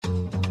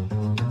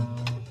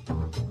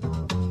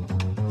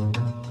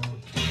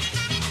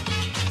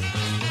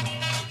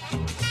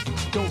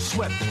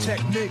sweat the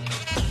technique.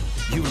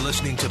 You're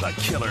listening to the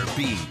Killer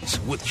Bees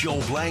with Joe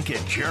Blank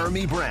and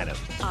Jeremy Branham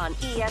on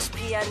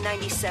ESPN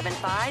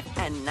 97.5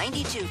 and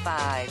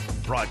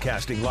 92.5.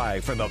 Broadcasting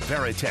live from the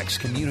Veritex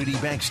Community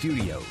Bank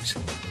Studios.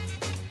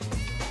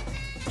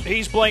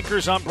 He's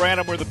Blankers, I'm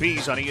Branham. We're the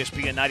Bees on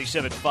ESPN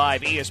 97.5,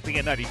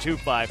 ESPN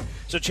 92.5.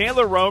 So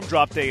Chandler Rome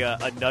dropped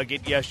a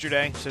nugget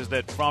yesterday. Says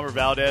that Framber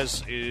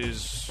Valdez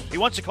he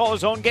wants to call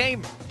his own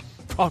game.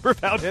 Framber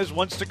Valdez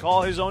wants to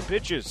call his own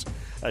pitches.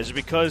 Is it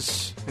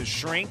because his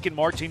shrink and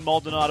Martin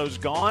Maldonado's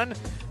gone?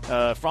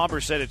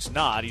 Framber said it's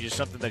not. He's just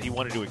something that he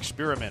wanted to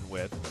experiment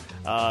with.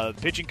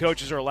 Pitching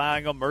coaches are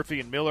allowing him. Murphy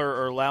and Miller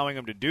are allowing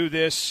him to do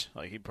this.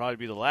 He'd probably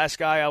be the last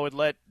guy I would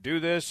let do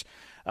this.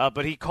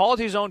 But he called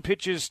his own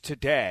pitches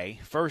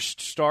today.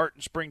 First start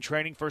in spring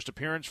training, first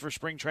appearance for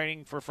spring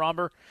training for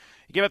Framber.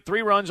 He gave up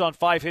 3 runs on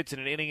 5 hits in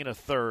an inning and a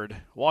third.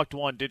 Walked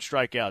 1, did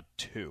strike out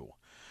 2.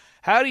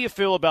 How do you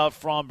feel about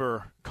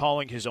Framber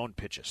calling his own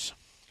pitches?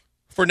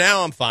 For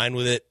now, I'm fine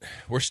with it.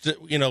 We're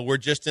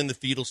just in the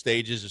fetal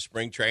stages of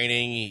spring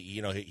training.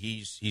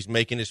 He's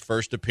making his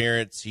first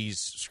appearance. He's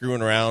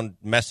screwing around,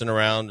 messing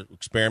around,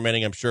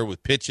 experimenting, I'm sure,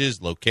 with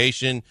pitches,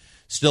 location,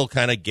 still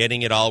kind of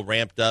getting it all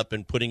ramped up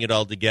and putting it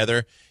all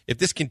together. If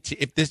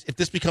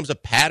this becomes a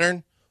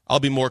pattern,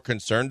 I'll be more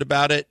concerned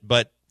about it.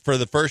 But for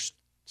the first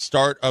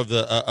start of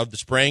the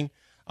spring,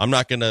 I'm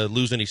not going to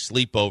lose any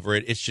sleep over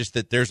it. It's just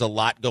that there's a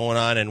lot going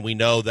on, and we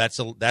know that's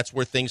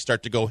where things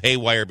start to go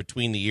haywire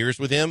between the ears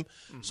with him.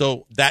 Mm-hmm.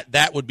 So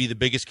that would be the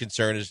biggest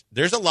concern. Is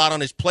there's a lot on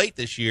his plate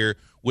this year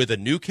with a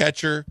new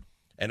catcher,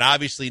 and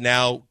obviously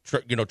now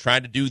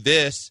trying to do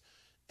this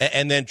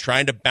and then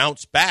trying to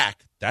bounce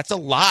back. That's a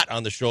lot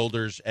on the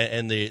shoulders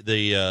and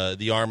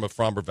the arm of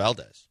Framber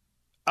Valdez.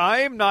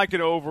 I'm not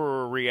going to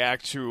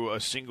overreact to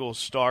a single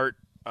start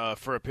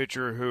for a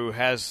pitcher who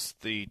has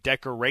the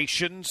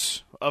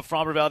decorations of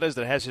Framber Valdez,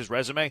 that has his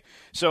resume.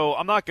 So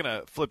I'm not going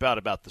to flip out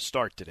about the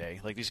start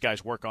today. Like, these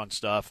guys work on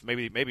stuff.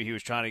 Maybe he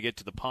was trying to get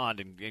to the pond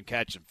and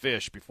catch some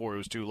fish before it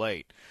was too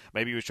late.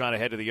 Maybe he was trying to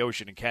head to the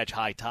ocean and catch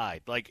high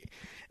tide. Like,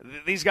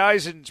 these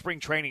guys in spring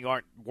training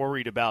aren't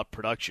worried about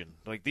production.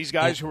 Like, these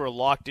guys who are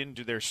locked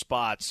into their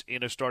spots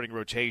in a starting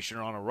rotation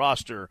or on a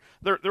roster,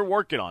 they're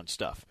working on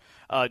stuff.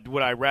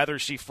 Would I rather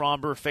see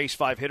Framber face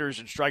 5 hitters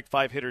and strike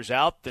 5 hitters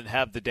out than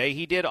have the day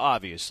he did?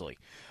 Obviously.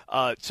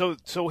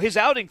 So his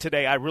outing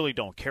today I really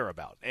don't care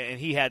about. And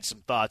he had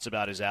some thoughts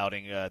about his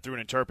outing. Through an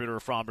interpreter,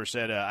 Framber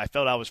said, I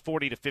felt I was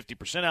 40 to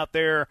 50% out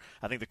there.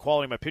 I think the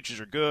quality of my pitches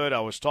are good.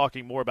 I was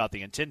talking more about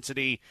the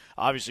intensity.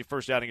 Obviously,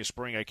 first outing of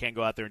spring, I can't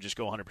go out there and just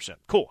go 100%.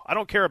 Cool. I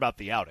don't care about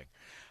the outing.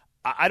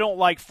 I don't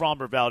like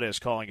Framber Valdez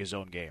calling his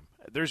own game.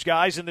 There's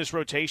guys in this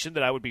rotation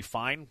that I would be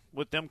fine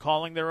with them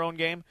calling their own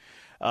game.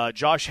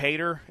 Josh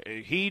Hader,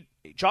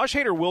 Josh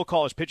Hader will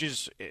call his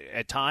pitches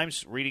at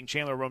times. Reading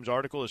Chandler Rome's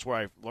article is where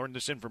I learned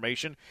this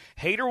information.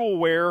 Hader will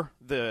wear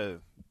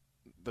the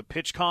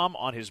pitch comm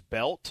on his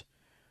belt,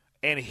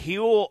 and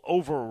he'll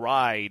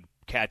override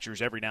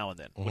catchers every now and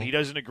then. Mm-hmm. When he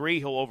doesn't agree,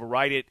 he'll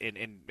override it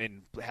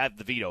and have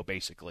the veto,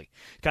 basically.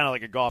 Kind of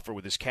like a golfer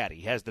with his caddy.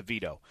 He has the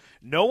veto.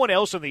 No one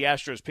else on the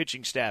Astros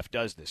pitching staff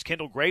does this.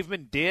 Kendall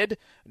Graveman did.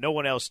 No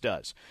one else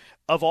does.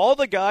 Of all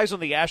the guys on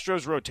the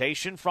Astros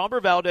rotation,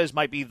 Framber Valdez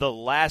might be the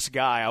last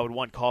guy I would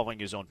want calling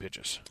his own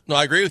pitches. No,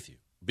 I agree with you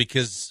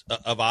because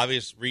of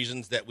obvious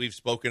reasons that we've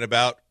spoken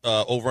about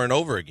over and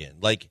over again.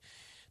 Like,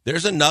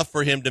 there's enough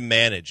for him to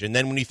manage. And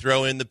then when you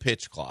throw in the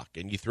pitch clock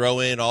and you throw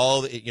in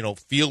all,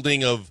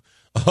 fielding of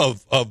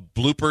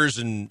bloopers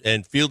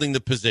and fielding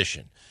the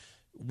position,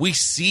 we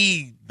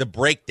see the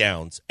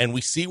breakdowns and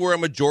we see where a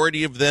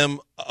majority of them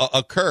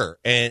occur.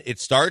 And it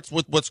starts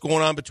with what's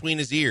going on between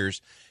his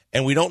ears.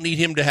 And we don't need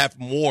him to have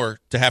more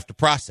to have to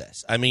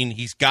process. I mean,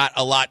 he's got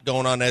a lot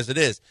going on as it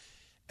is.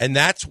 And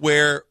that's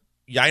where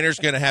Yiner's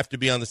going to have to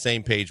be on the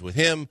same page with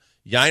him.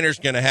 Yiner's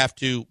going to have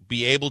to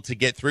be able to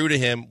get through to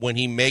him when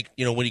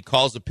he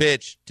calls a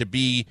pitch, to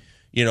be,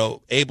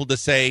 able to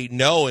say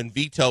no and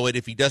veto it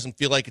if he doesn't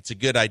feel like it's a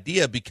good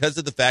idea, because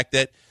of the fact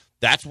that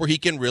that's where he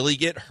can really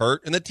get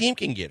hurt and the team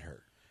can get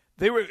hurt.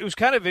 It was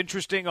kind of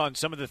interesting on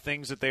some of the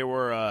things that they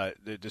were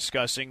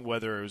discussing,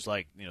 whether it was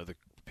like, the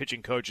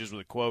pitching coaches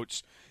with the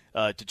quotes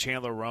to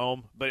Chandler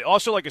Rome, but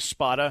also like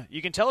Espada.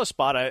 You can tell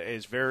Espada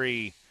is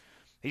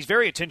he's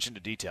very attention to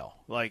detail.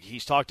 Like,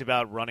 he's talked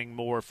about running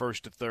more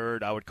first to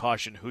third. I would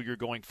caution who you're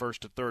going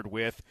first to third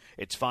with.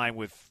 It's fine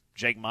with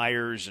Jake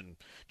Myers and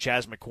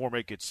Chas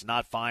McCormick. It's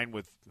not fine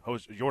with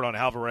Jordan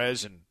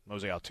Alvarez and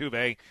Jose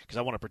Altuve because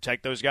I want to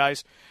protect those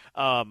guys.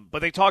 But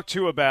they talked,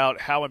 too,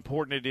 about how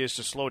important it is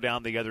to slow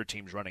down the other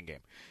team's running game.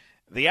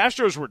 The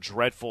Astros were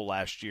dreadful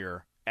last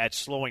year at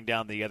slowing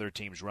down the other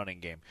team's running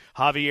game.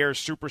 Javier's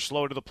super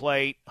slow to the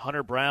plate.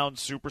 Hunter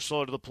Brown's super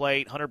slow to the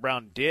plate. Hunter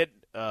Brown did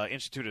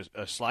institute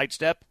a slide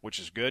step, which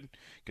is good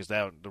because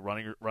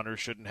the runners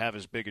shouldn't have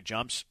as big of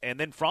jumps. And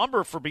then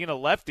Framber, for being a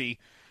lefty,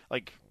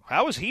 like,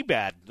 How is he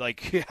bad?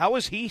 Like, how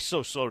is he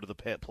so slow to the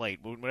plate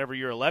whenever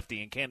you're a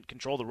lefty and can't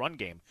control the run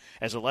game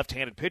as a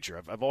left-handed pitcher?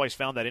 I've always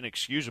found that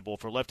inexcusable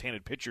for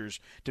left-handed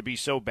pitchers to be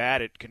so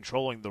bad at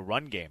controlling the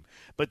run game.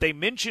 But they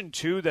mentioned,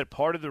 too, that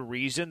part of the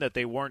reason that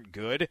they weren't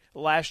good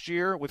last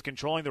year with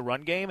controlling the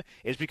run game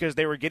is because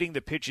they were getting the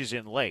pitches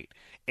in late.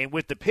 And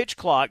with the pitch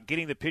clock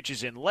getting the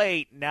pitches in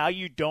late, now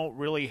you don't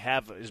really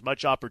have as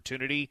much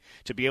opportunity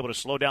to be able to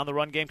slow down the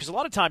run game. Because a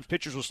lot of times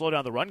pitchers will slow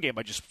down the run game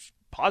by just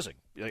pausing,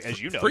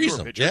 as you know. Freeze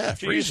them. Yeah,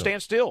 you just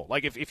stand still.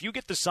 Like, if you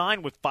get the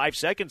sign with 5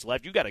 seconds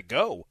left, you got to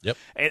go. Yep.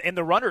 And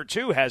the runner,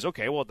 too, has,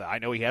 okay, well, I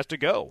know he has to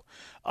go.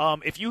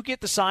 If you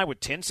get the sign with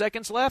 10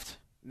 seconds left,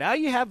 now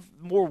you have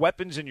more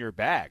weapons in your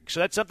bag.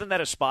 So that's something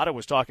that Espada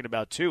was talking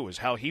about, too, is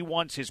how he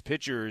wants his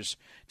pitchers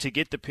to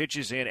get the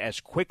pitches in as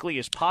quickly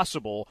as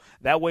possible.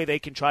 That way they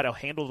can try to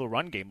handle the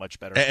run game much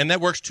better. And that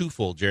works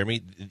twofold,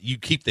 Jeremy. You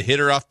keep the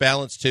hitter off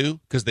balance,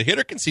 too, because the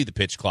hitter can see the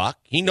pitch clock.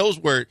 He knows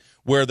where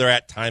they're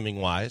at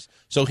timing-wise.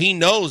 So he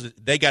knows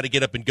that they got to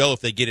get up and go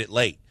if they get it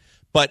late.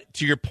 But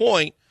to your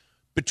point,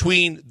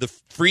 between the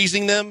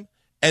freezing them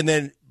and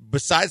then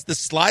besides the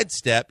slide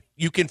step,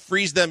 you can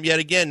freeze them yet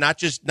again, not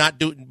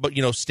doing, but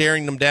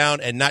staring them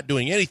down and not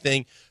doing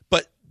anything,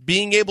 but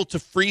being able to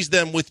freeze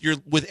them with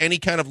any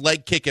kind of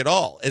leg kick at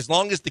all. As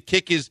long as the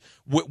kick is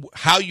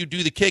how you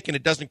do the kick and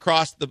it doesn't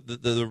cross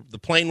the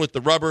plane with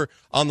the rubber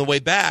on the way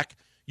back,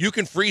 you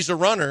can freeze a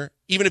runner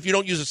even if you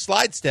don't use a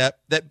slide step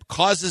that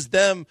causes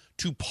them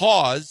to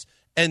pause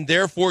and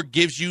therefore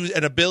gives you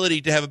an ability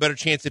to have a better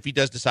chance if he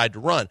does decide to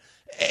run.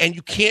 And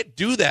you can't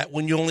do that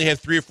when you only have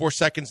 3 or 4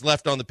 seconds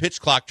left on the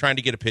pitch clock trying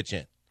to get a pitch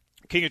in.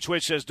 King of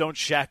Twitch says, don't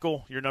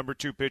shackle your number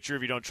 2 pitcher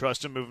if you don't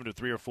trust him. Move him to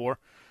 3 or 4.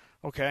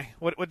 Okay,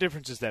 what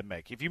difference does that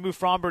make? If you move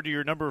Framber to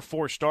your number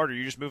 4 starter,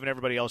 you're just moving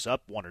everybody else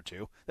up 1 or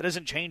 2. That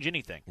doesn't change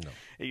anything. No.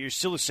 You're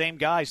still the same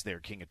guys there,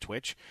 King of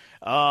Twitch.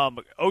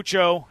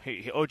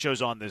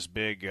 Ocho's on this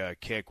big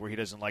kick where he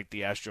doesn't like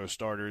the Astros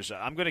starters.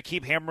 I'm going to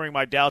keep hammering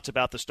my doubts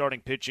about the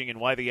starting pitching and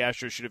why the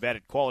Astros should have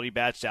added quality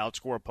bats to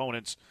outscore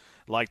opponents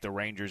like the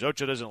Rangers.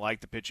 Ocho doesn't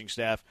like the pitching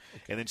staff.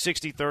 Okay. And then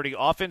 60-30,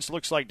 offense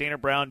looks like Dana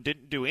Brown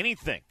didn't do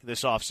anything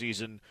this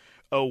offseason.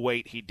 Oh,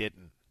 wait, he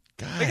didn't.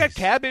 Guys. They got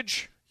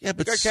Cabbage. Yeah,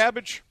 but they got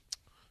Cabbage.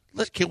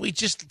 Can we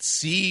just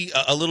see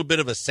a little bit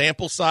of a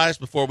sample size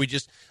before we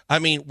just –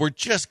 we're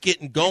just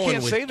getting going. You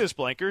can't say this,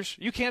 Blankers.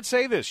 You can't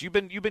say this. You've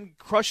been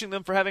crushing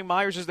them for having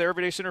Myers as their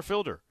everyday center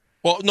fielder.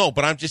 Well, no,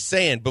 but I'm just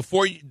saying,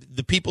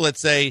 the people that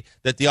say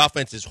that the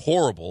offense is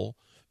horrible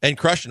 – and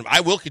crushing them.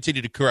 I will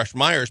continue to crush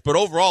Myers, but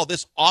overall,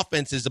 this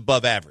offense is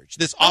above average.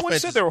 I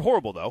wouldn't say they were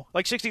horrible, though.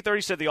 Like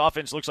 60-30 said the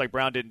offense looks like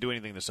Brown didn't do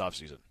anything this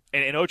offseason.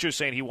 And Ocho's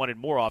saying he wanted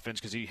more offense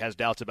because he has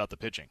doubts about the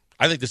pitching.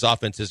 I think this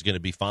offense is going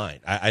to be fine.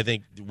 I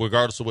think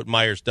regardless of what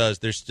Myers does,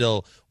 there's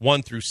still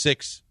 1 through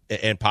 6,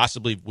 and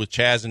possibly with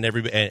Chaz and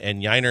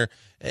Yiner,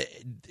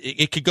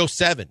 it could go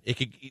 7.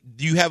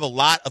 You have a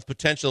lot of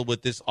potential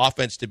with this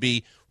offense to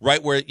be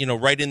right where,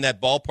 right in that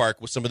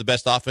ballpark with some of the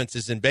best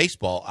offenses in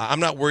baseball.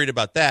 I'm not worried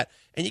about that.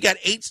 And you got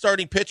 8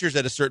 starting pitchers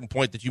at a certain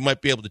point that you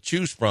might be able to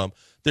choose from.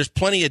 There's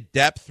plenty of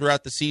depth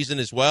throughout the season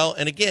as well.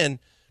 And again,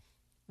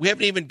 we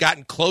haven't even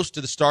gotten close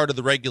to the start of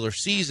the regular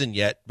season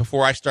yet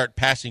before I start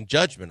passing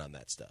judgment on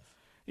that stuff.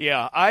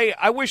 Yeah,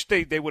 I wish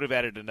they would have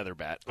added another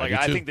bat.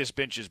 I too. think this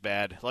bench is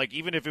bad. Like,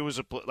 even if it was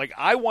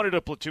I wanted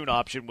a platoon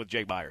option with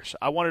Jake Myers.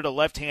 I wanted a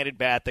left-handed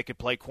bat that could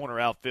play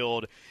corner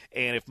outfield,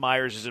 and if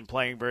Myers isn't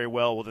playing very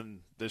well, then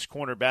this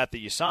corner bat that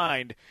you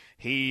signed,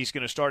 he's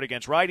going to start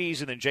against righties,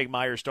 and then Jake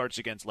Myers starts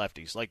against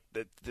lefties. Like,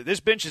 this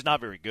bench is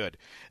not very good.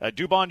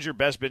 Dubon's your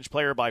best bench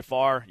player by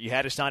far. You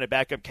had to sign a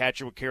backup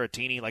catcher with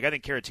Caratini. Like, I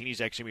think Caratini's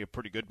actually going to be a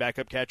pretty good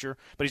backup catcher,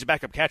 but he's a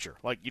backup catcher.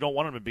 Like, you don't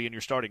want him to be in your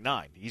starting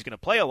 9. He's going to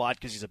play a lot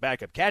because he's a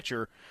backup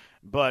catcher,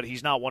 but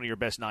he's not one of your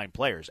best 9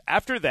 players.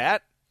 After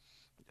that,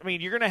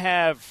 you're going to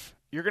have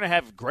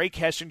Gray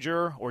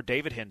Kessinger or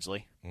David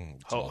Hensley.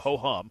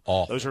 Ho-hum.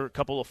 Awful. Those are a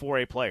couple of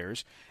 4A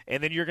players.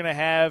 And then you're going to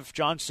have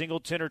John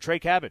Singleton or Trey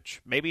Cabbage.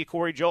 Maybe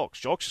Corey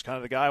Julks. Julks is kind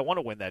of the guy I want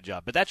to win that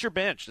job. But that's your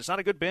bench. That's not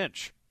a good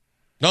bench.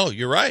 No,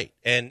 you're right.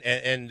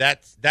 And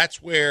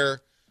that's where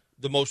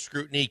the most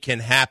scrutiny can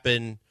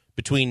happen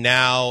between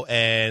now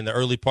and the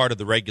early part of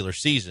the regular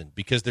season,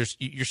 because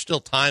you're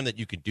still time that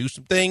you can do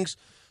some things.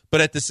 But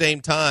at the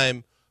same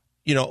time,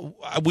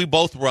 we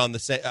both were on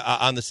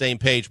the same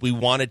page. We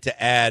wanted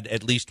to add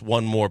at least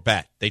one more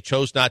bat. They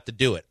chose not to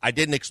do it. I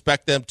didn't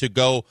expect them to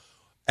go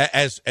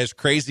as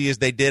crazy as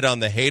they did on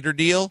the Hader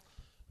deal,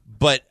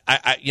 but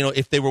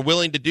if they were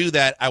willing to do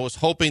that, I was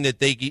hoping that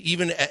they,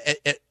 even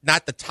at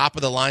not the top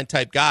of the line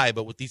type guy,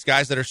 but with these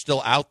guys that are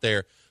still out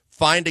there,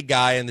 find a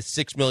guy in the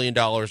 $6 million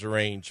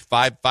range,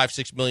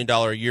 $6 million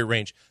a year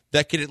range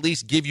that could at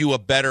least give you a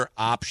better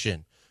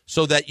option,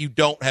 so that you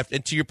don't have to,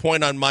 and to your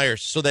point on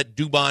Myers, so that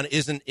Dubon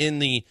isn't in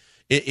the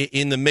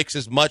mix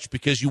as much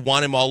because you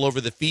want him all over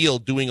the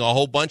field doing a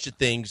whole bunch of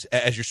things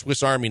as your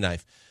Swiss Army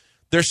knife.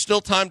 There's still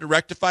time to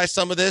rectify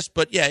some of this,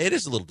 but yeah, it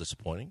is a little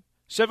disappointing.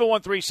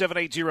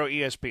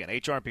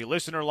 713-780-ESPN. HRP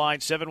listener line,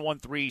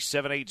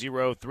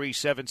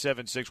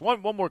 713-780-3776.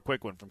 One more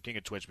quick one from King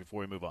of Twitch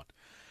before we move on.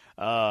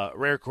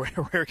 Rare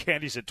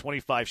Candy said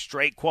 25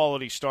 straight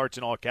quality starts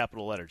in all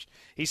capital letters.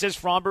 He says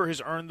Framber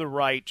has earned the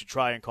right to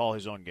try and call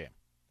his own game.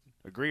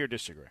 Agree or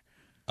disagree?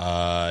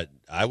 I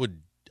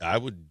would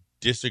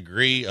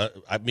disagree.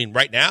 I mean,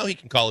 right now he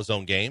can call his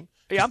own game.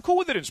 Yeah, I'm cool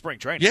with it in spring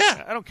training.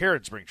 Yeah. I don't care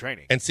in spring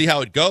training. And see how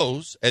it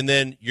goes, and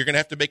then you're going to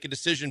have to make a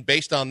decision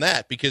based on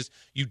that because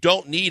you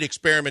don't need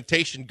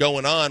experimentation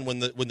going on when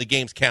the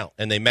games count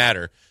and they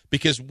matter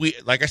because,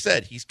 like I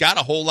said, he's got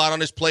a whole lot on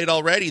his plate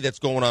already that's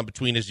going on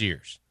between his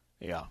ears.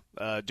 Yeah.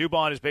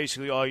 Dubon is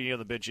basically all you need on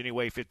the bench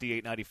anyway,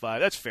 58.95.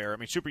 That's fair. I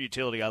mean, super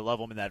utility. I love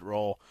him in that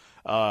role.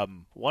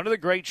 One of the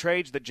great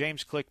trades that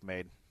James Click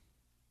made.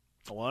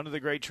 He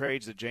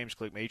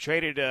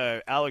traded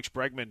Alex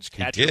Bregman's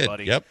catcher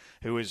buddy,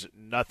 who is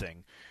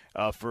nothing,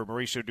 for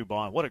Mauricio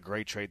Dubon. What a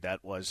great trade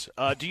that was.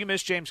 Do you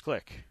miss James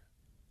Click?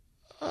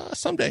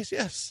 Some days,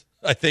 yes.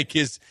 I think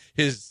his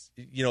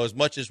as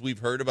much as we've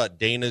heard about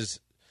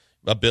Dana's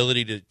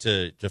ability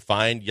to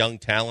find young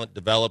talent,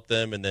 develop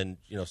them, and then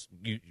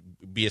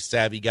be a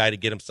savvy guy to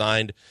get them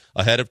signed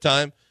ahead of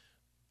time.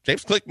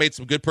 James Click made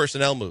some good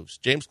personnel moves.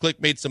 James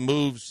Click made some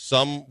moves.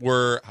 Some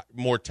were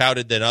more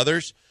touted than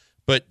others.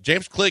 But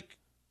James Click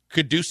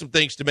could do some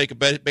things to make a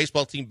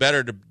baseball team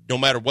better no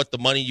matter what the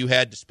money you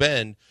had to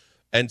spend.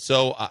 And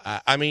so,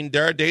 I mean,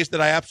 there are days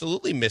that I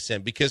absolutely miss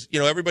him because,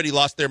 everybody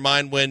lost their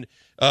mind when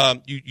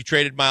you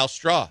traded Miles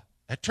Straw.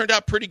 That turned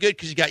out pretty good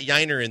because you got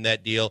Yiner in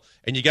that deal,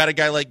 and you got a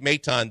guy like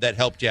Maton that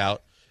helped you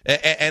out.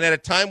 And at a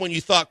time when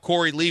you thought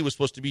Corey Lee was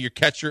supposed to be your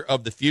catcher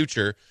of the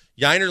future,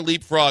 Yiner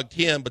leapfrogged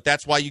him, but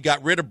that's why you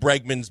got rid of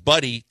Bregman's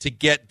buddy to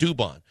get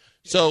Dubon.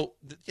 So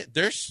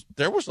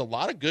there was a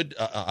lot of good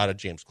out of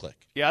James Click.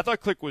 Yeah, I thought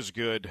Click was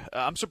good.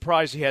 I'm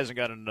surprised he hasn't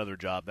gotten another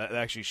job. That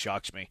actually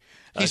shocks me.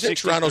 He's in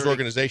Toronto's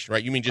organization,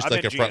 right? You mean just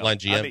like a frontline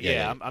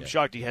GM? I'm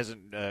shocked he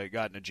hasn't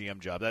gotten a GM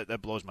job.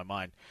 That blows my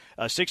mind.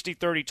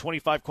 60-30,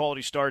 25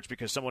 quality starts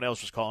because someone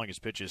else was calling his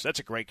pitches. That's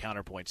a great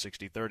counterpoint,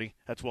 60-30.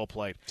 That's well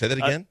played. Say that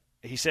again?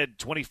 He said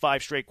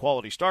 25 straight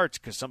quality starts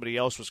because somebody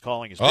else was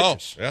calling his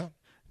pitches. Oh, yeah.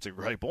 It's a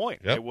great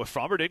point. Yep.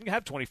 Framber didn't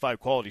have 25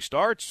 quality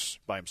starts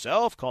by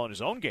himself, calling his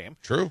own game.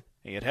 True.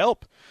 He had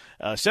help.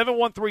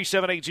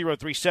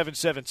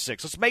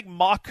 713-780-3776. Let's make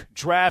mock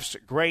drafts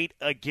great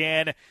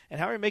again. And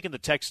how are we making the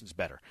Texans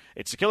better?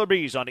 It's the Killer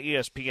Bees on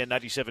ESPN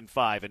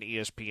 97.5 and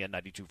ESPN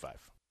 92.5.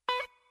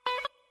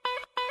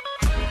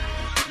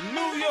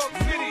 New York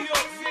City.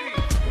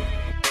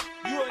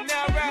 You are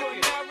now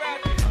rapping.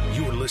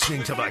 You're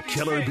listening to the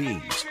Killer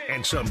Bees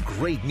and some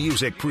great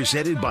music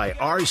presented by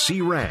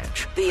RC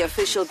Ranch. The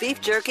official beef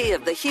jerky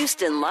of the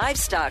Houston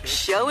Livestock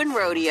Show and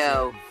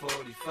Rodeo.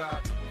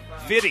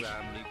 Fitty.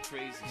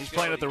 He's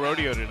playing at the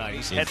rodeo tonight.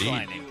 He's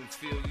headlining.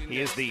 He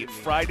is the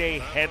Friday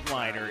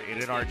headliner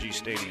at NRG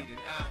Stadium.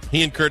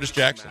 He and Curtis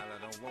Jackson.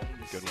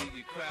 Good one.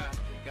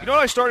 You know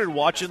what I started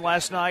watching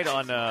last night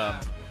on,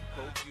 what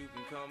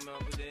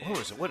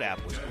was it? What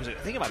app was it? I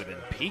think it might have been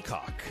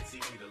Peacock.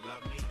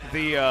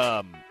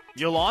 The,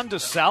 Yolanda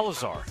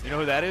Salazar. You know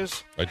who that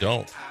is? I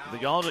don't.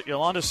 The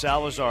Yolanda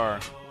Salazar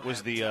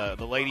was the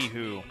lady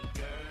who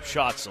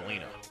shot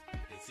Selena.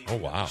 Oh,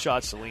 wow.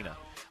 Shot Selena.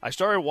 I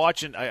started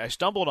watching. I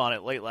stumbled on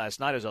it late last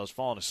night as I was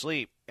falling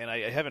asleep, and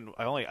I don't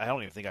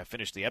even think I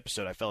finished the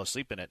episode. I fell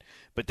asleep in it.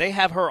 But they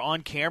have her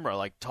on camera,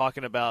 like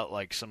talking about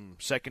like some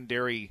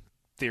secondary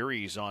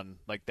theories on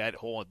like that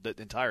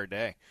entire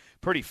day.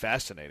 Pretty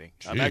fascinating.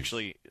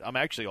 Jeez. I'm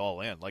actually all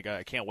in. Like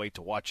I can't wait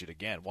to watch it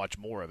again. Watch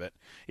more of it.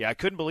 Yeah, I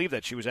couldn't believe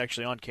that she was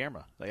actually on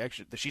camera.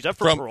 She's up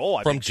for parole.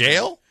 I from think.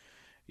 Jail.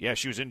 Yeah,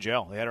 she was in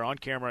jail. They had her on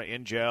camera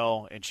in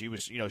jail, and she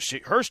was,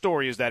 her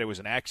story is that it was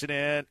an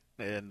accident,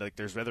 and like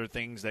there's other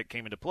things that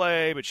came into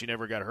play, but she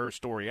never got her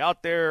story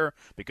out there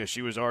because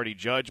she was already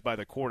judged by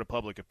the court of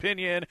public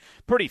opinion.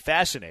 Pretty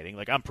fascinating.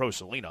 Like I'm pro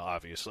Selena,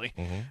 obviously,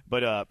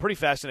 but pretty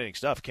fascinating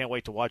stuff. Can't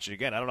wait to watch it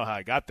again. I don't know how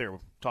I got there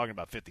talking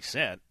about 50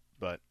 Cent,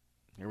 but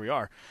here we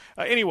are.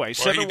 Anyway,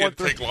 well, he did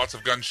take lots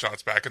of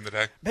gunshots back in the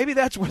day. Maybe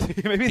that's what.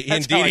 Maybe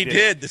that's Indeed, how he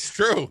did. That's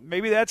true.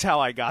 Maybe that's how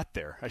I got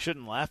there. I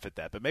shouldn't laugh at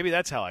that, but maybe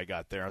that's how I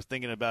got there. I was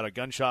thinking about a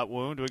gunshot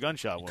wound to a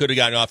gunshot wound. Could have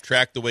gotten off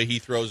track the way he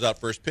throws out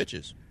first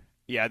pitches.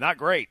 Yeah, not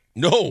great.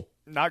 No,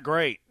 not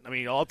great. I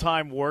mean,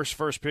 all-time worst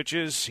first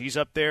pitches. He's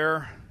up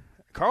there.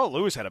 Carl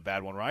Lewis had a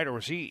bad one, right? Or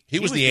was he? He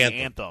was the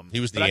anthem. He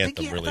was the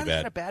anthem really bad. He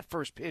had a bad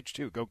first pitch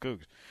too. Go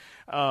Cougs.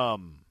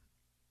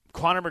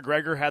 Conor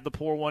McGregor had the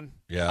poor one.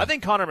 Yeah, I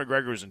think Conor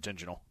McGregor was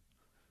intentional.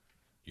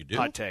 You do?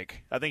 Hot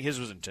take. I think his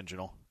was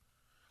intentional.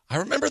 I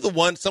remember the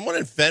one, someone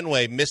in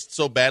Fenway missed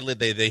so badly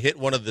they hit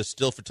one of the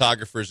still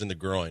photographers in the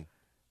groin.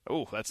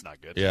 Oh, that's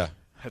not good. Yeah.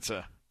 That's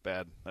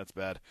bad. That's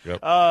bad. Yep.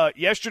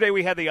 Yesterday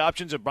we had the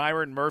options of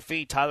Byron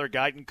Murphy, Tyler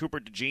Guyton,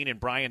 Cooper DeJean, and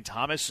Brian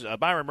Thomas.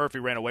 Byron Murphy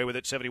ran away with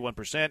it,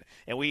 71%,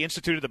 and we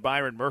instituted the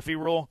Byron Murphy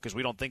rule because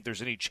we don't think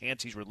there's any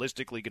chance he's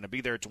realistically going to be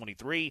there at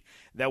 23,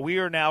 that we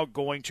are now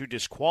going to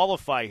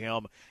disqualify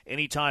him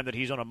anytime that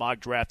he's on a mock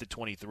draft at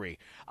 23.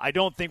 I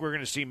don't think we're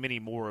going to see many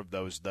more of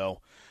those,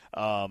 though.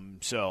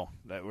 So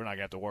we're not going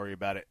to have to worry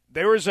about it.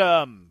 There was,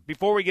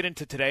 before we get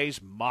into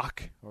today's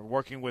mock, we're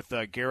working with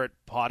Garrett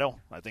Pottle.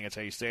 I think that's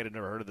how you say it. I've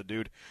never heard of the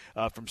dude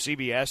from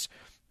CBS.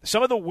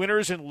 Some of the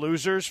winners and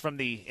losers from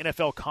the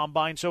NFL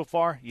Combine so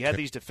far. You have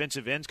these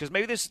defensive ends because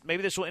maybe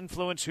this will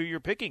influence who you're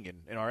picking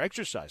in our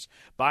exercise.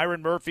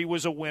 Byron Murphy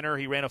was a winner.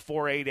 He ran a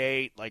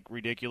 4.88, like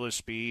ridiculous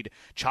speed.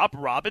 Chop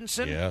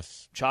Robinson.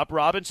 Yes. Chop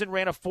Robinson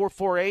ran a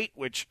 4.48,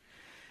 which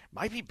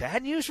might be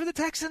bad news for the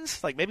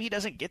Texans. Like maybe he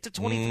doesn't get to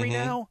 23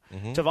 now.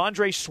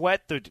 Tavondre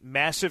Sweat, the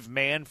massive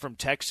man from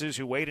Texas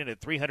who weighed in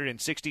at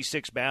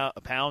 366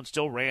 pounds,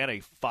 still ran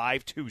a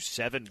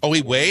 5.27. Oh,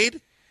 he weighed?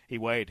 He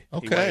weighed.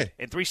 Okay. He weighed.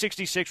 And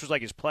 366 was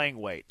like his playing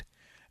weight,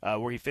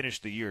 where he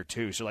finished the year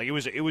too. So like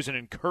it was an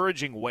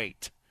encouraging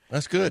weight.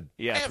 That's good.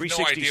 Yeah, I have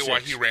no idea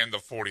why he ran the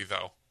 40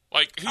 though.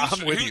 Like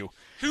I'm with you.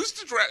 Who's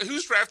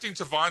drafting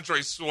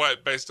Tavondre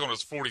Sweat based on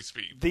his 40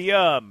 speed?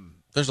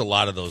 There's a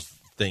lot of those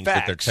things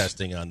that they're Facts.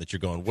 testing on that you're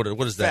going. What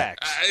is that?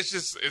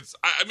 It's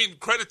I mean,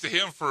 credit to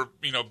him for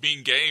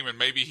being game, and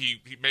maybe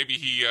he made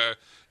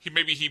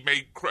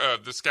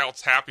the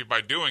scouts happy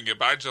by doing it.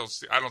 But I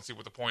don't see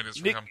what the point is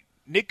for him.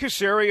 Nick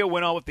Caserio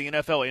went on with the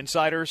NFL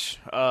Insiders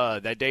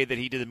that day that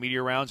he did the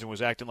media rounds and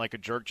was acting like a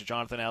jerk to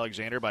Jonathan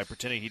Alexander by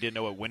pretending he didn't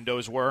know what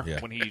windows were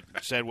when he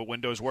said what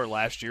windows were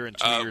last year and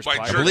 2 years prior.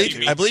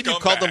 I believe you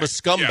called him a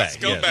scumbag. Yeah,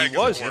 scumbag He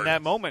was in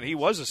that moment. He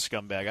was a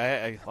scumbag.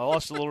 I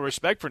lost a little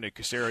respect for Nick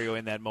Caserio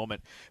in that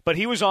moment. But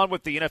he was on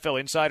with the NFL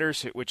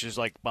Insiders, which is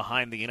like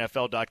behind the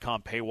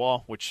NFL.com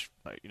paywall, which,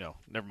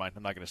 never mind.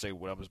 I'm not going to say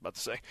what I was about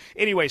to say.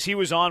 Anyways, he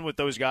was on with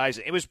those guys.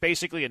 It was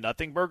basically a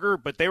nothing burger,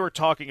 but they were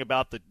talking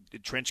about the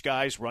trench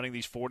guys running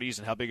these 40s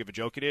and how big of a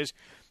joke it is.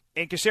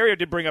 And Caserio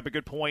did bring up a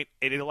good point.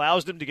 It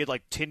allows them to get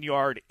like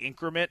 10-yard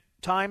increment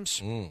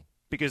times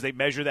because they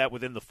measure that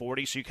within the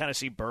 40, so you kind of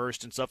see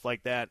burst and stuff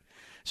like that.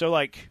 So,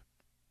 like,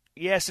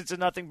 yes, it's a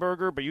nothing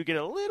burger, but you get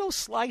a little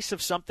slice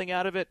of something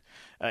out of it.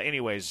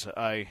 Anyways,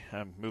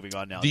 I'm moving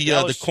on now.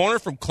 The corner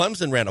from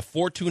Clemson ran a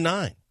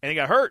 4.29. And he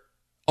got hurt.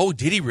 Oh,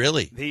 did he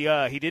really?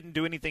 He didn't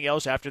do anything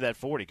else after that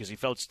 40 because he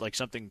felt like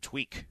something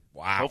tweak.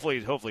 Wow.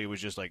 Hopefully it was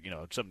just like,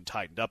 something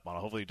tightened up on it.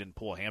 Hopefully he didn't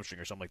pull a hamstring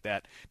or something like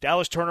that.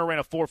 Dallas Turner ran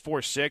a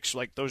 4.46.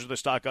 Like, those are the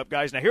stock up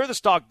guys. Now, here are the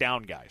stock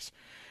down guys.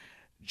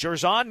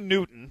 Jerzon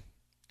Newton,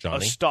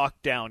 Johnny. a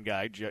stock down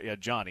guy.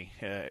 Johnny.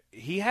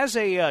 He has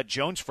a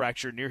Jones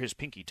fracture near his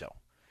pinky toe.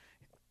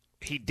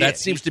 He did. That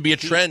seems to be a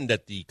trend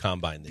at the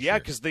Combine this year. Yeah,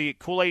 because the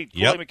Kool-Aid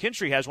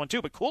McKinstry has one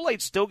too. But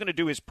Kool-Aid's still going to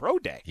do his pro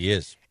day. He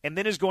is. And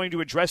then is going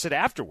to address it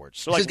afterwards.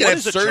 So, He's going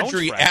to have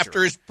surgery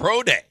after his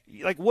pro day.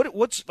 Like,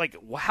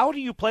 how do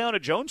you play on a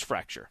Jones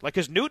fracture? Like,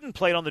 because Newton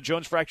played on the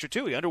Jones fracture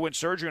too. He underwent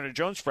surgery on a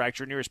Jones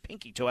fracture near his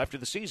pinky toe after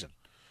the season.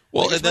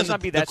 Well, and then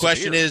the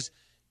question is,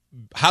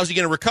 how's he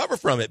going to recover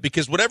from it?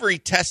 Because whatever he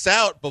tests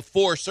out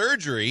before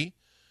surgery,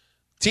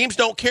 teams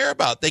don't care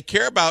about. They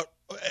care about.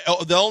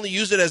 They'll only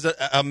use it as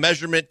a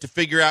measurement to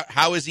figure out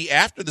how is he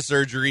after the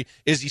surgery.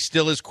 Is he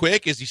still as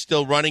quick? Is he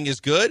still running as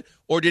good?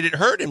 Or did it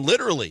hurt him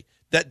literally?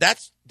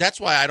 That's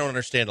why I don't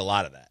understand a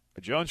lot of that.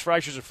 A Jones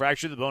fracture is a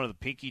fracture of the bone of the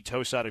pinky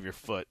toe side of your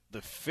foot, the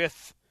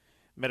 5th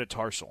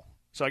metatarsal.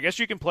 So I guess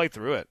you can play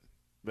through it,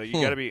 but you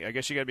got to be. I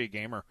guess you got to be a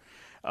gamer.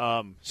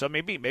 So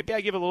maybe I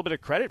give a little bit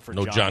of credit for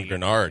Johnny John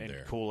Grenard and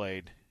there.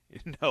 Kool-Aid.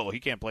 No, he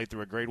can't play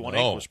through a grade 1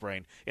 ankle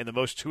sprain in the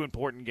most 2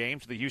 important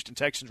games of the Houston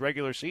Texans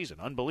regular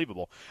season.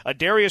 Unbelievable.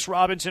 Darius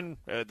Robinson,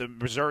 the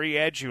Missouri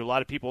edge, who a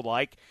lot of people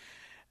like,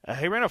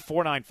 he ran a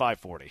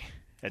 4.95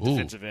 at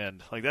defensive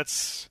end. Like,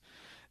 that's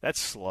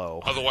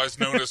slow. Otherwise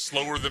known as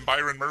slower than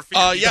Byron Murphy.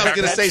 Yeah, I was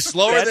going to say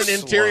slower than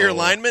interior slow.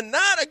 lineman.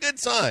 Not a good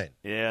sign.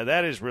 Yeah,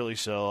 that is really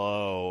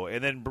slow.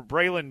 And then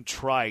Braylon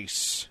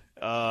Trice,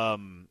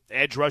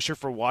 edge rusher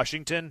for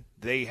Washington.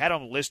 They had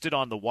him listed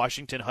on the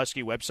Washington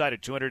Husky website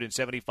at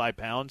 275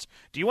 pounds.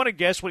 Do you want to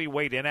guess what he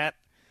weighed in at?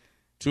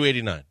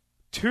 289.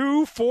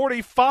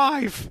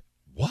 245.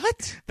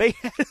 What? They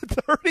had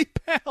 30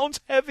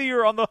 pounds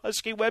heavier on the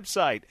Husky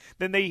website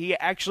than he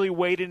actually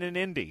weighed in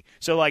Indy.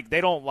 So, like,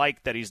 they don't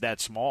like that he's that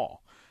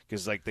small.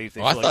 Because, like, they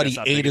think I thought he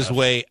ate his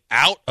way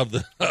out of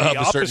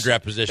a certain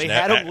draft position. They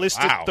had him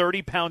listed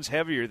 30 pounds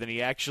heavier than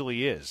he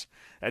actually is.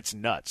 That's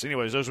nuts.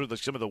 Anyways, those were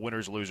some of the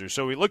winners, losers.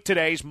 So we look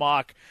today's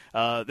mock.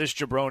 This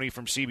jabroni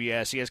from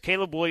CBS. He has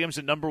Caleb Williams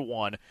at number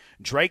 1,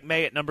 Drake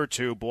May at number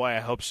 2. Boy, I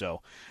hope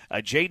so.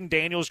 Jaden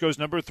Daniels goes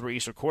number 3.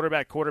 So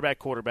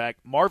quarterback.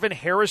 Marvin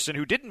Harrison,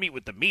 who didn't meet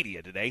with the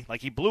media today.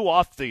 Like, he blew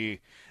off the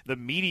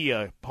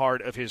media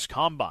part of his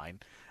combine.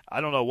 I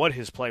don't know what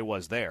his play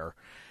was there.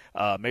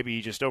 Maybe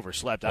he just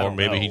overslept. I don't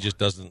know. Or maybe he just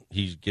doesn't.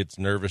 He gets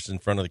nervous in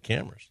front of the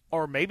cameras.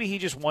 Or maybe he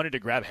just wanted to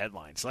grab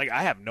headlines. Like,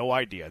 I have no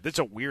idea. That's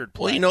a weird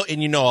play. Well,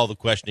 all the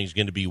questioning is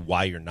going to be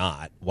why you're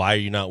not. Why are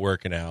you not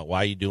working out?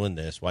 Why are you doing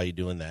this? Why are you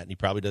doing that? And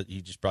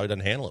he just probably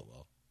doesn't handle it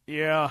well.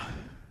 Yeah.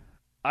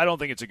 I don't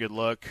think it's a good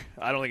look.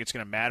 I don't think it's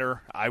going to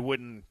matter. I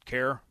wouldn't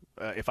care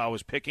if I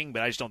was picking,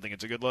 but I just don't think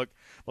it's a good look.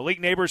 Malik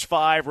Neighbors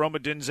 5, Roma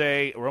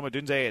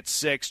Dunze at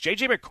 6.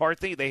 J.J.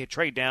 McCarthy, they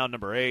trade down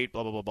number 8,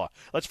 blah, blah, blah, blah.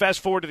 Let's fast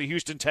forward to the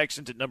Houston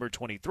Texans at number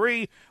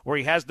 23, where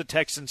he has the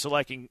Texans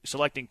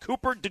selecting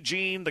Cooper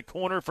DeJean, the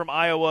corner from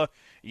Iowa.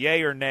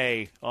 Yay or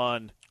nay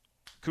on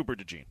Cooper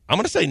DeJean? I'm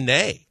going to say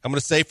nay. I'm going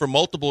to say for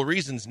multiple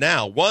reasons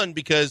now. One,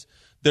 because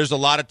there's a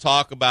lot of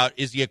talk about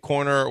is he a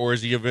corner or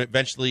is he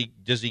eventually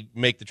does he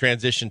make the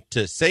transition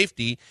to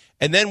safety?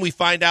 And then we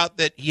find out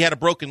that he had a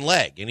broken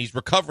leg and he's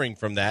recovering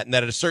from that, and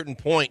that at a certain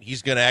point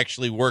he's going to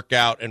actually work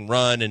out and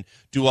run and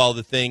do all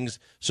the things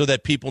so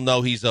that people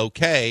know he's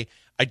okay.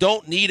 I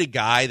don't need a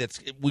guy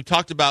we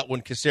talked about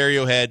when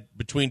Caserio had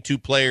between two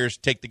players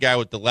take the guy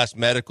with the less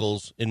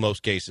medicals in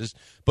most cases,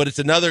 but it's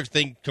another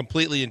thing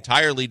completely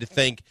entirely to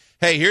think,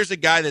 hey, here's a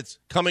guy that's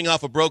coming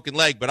off a broken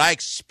leg, but I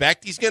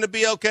expect he's going to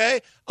be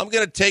okay. I'm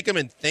going to take him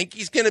and think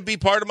he's going to be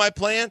part of my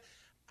plan.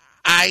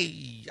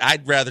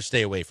 I'd rather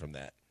stay away from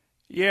that.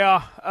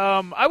 Yeah,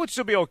 I would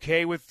still be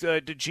okay with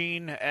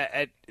DeJean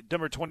at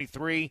number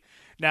 23.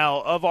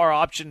 Now, of our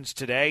options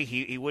today,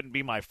 he wouldn't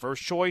be my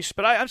first choice,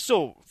 but I'm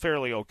still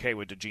fairly okay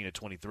with DeJean at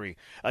 23.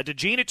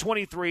 DeJean at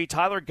 23,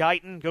 Tyler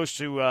Guyton goes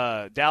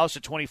to Dallas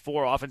at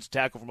 24, offensive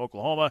tackle from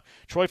Oklahoma.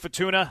 Troy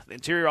Fortuna, the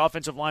interior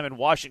offensive lineman,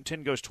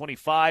 Washington, goes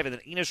 25, and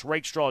then Enos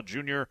Rakestraw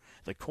Jr.,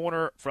 the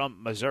corner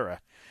from Missouri.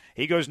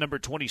 He goes number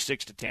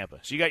 26 to Tampa.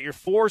 So you got your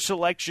 4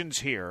 selections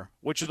here.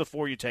 Which of the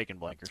 4 you taking,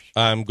 Blankers?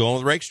 I'm going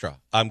with Rakestraw.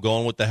 I'm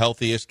going with the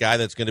healthiest guy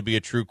that's going to be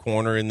a true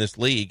corner in this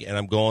league, and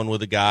I'm going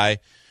with a guy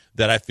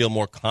that I feel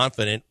more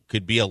confident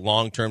could be a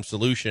long-term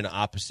solution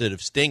opposite of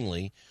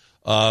Stingley.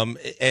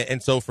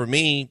 And so for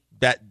me,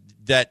 that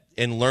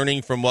in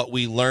learning from what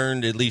we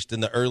learned, at least in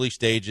the early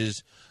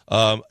stages,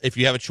 if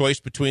you have a choice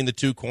between the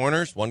two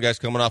corners, one guy's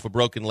coming off a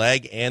broken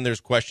leg and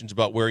there's questions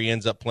about where he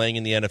ends up playing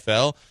in the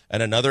NFL,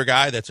 and another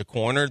guy that's a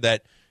corner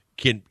that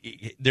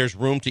there's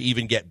room to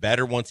even get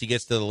better once he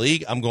gets to the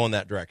league, I'm going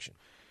that direction.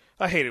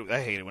 I hate it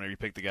whenever you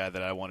pick the guy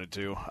that I wanted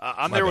to.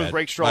 I'm My there bad. with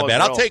Rakestraw. My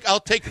bad. As well. I'll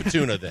take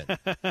Fortuna then.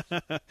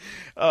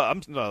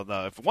 No.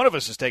 If one of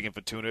us is taking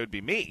Fortuna, it'd be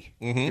me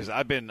because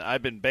Mm-hmm.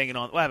 I've been banging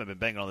on. Well, I haven't been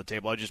banging on the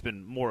table. I've just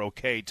been more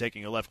okay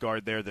taking a left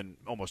guard there than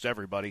almost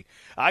everybody.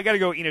 I got to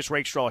go Enos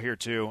Rakestraw here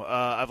too.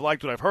 I've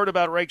liked what I've heard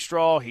about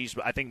Rakestraw. He's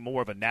I think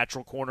more of a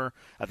natural corner.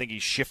 I think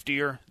he's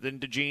shiftier than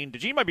DeJean.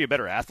 DeJean might be a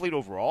better athlete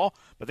overall,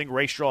 but I think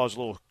Rakestraw is a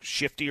little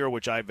shiftier,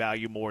 which I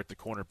value more at the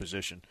corner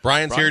position.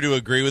 Brian's here to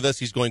agree with us.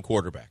 He's going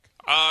quarterback.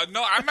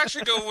 No, I'm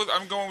actually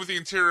going with the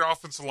interior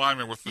offensive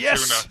lineman with Fortuna.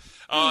 Yes.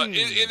 And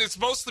it's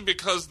mostly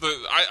because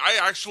I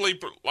actually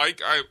like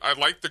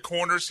the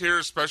corners here,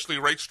 especially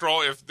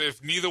Rakestraw.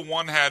 If neither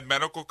one had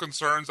medical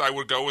concerns, I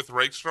would go with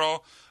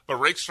Rakestraw. But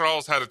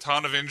Rakestraw's had a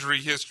ton of injury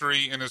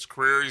history in his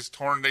career. He's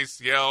torn an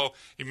ACL.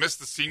 He missed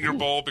the Senior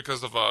Bowl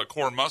because of a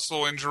core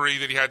muscle injury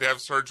that he had to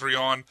have surgery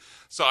on.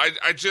 So I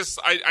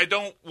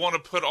don't want to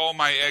put all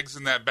my eggs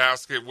in that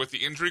basket with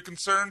the injury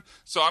concern.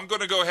 So I'm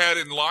going to go ahead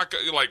and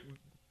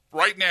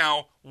right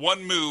now,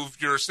 one move,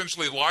 you're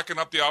essentially locking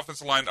up the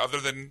offensive line other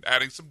than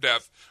adding some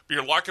depth, but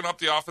you're locking up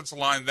the offensive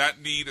line. That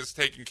need is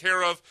taken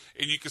care of,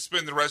 and you can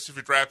spend the rest of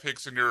your draft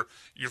picks and your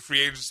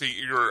free agency,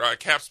 your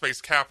cap space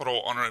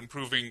capital on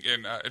improving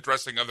and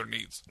addressing other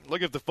needs.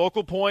 Look, if the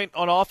focal point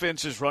on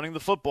offense is running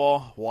the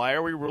football, why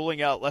are we ruling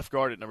out left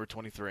guard at number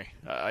 23?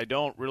 I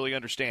don't really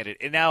understand it.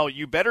 And now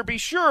you better be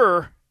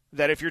sure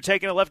that if you're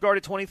taking a left guard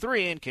at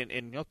 23, and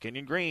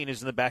Kenyon Green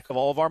is in the back of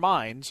all of our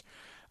minds,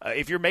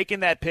 if you're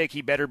making that pick,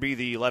 he better be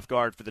the left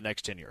guard for the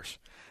next 10 years.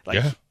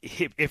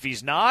 If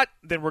he's not,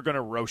 then we're going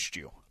to roast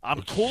you.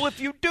 I'm cool if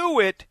you do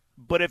it,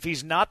 but if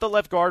he's not the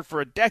left guard for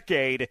a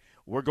decade,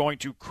 we're going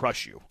to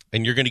crush you.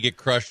 And you're going to get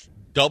crushed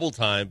double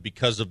time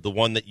because of the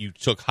one that you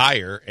took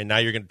higher, and now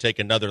you're going to take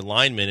another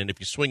lineman, and if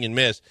you swing and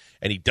miss,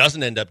 and he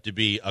doesn't end up to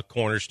be a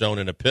cornerstone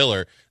and a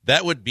pillar,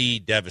 that would be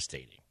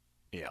devastating.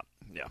 Yeah.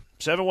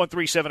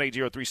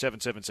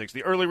 713-780-3776.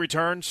 The early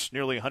returns,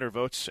 nearly 100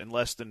 votes in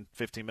less than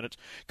 15 minutes.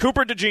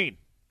 Cooper DeJean,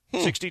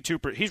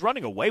 62%. He's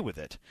running away with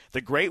it. The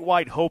Great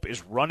White Hope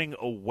is running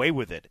away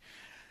with it.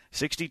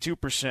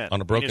 62%. On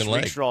a broken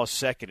leg. Rakestraw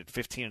second at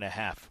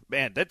 15.5.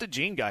 Man, that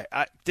DeJean guy.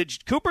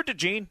 Cooper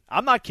DeJean,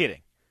 I'm not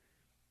kidding.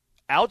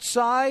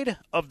 Outside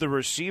of the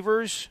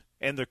receivers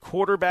and the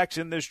quarterbacks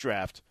in this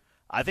draft,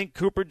 I think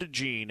Cooper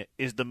DeJean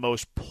is the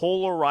most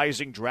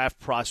polarizing draft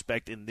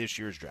prospect in this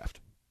year's draft.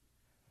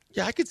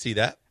 Yeah, I could see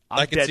that.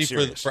 I could see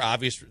for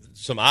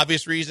some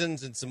obvious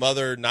reasons and some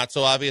other not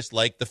so obvious,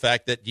 like the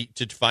fact that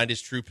to find his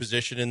true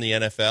position in the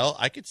NFL.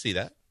 I could see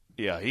that.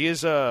 Yeah, he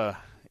is.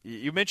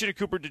 You mentioned a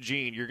Cooper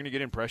DeJean. You're going to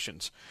get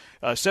impressions.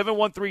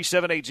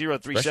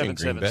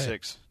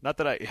 713-780-3776. Not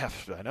that I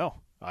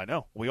know.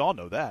 We all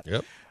know that.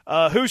 Yep.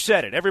 Who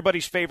said it?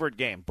 Everybody's favorite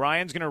game.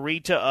 Brian's going to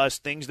read to us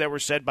things that were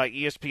said by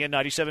ESPN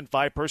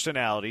 97.5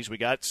 personalities. We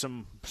got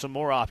some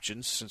more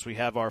options since we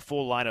have our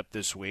full lineup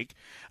this week.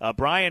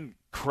 Brian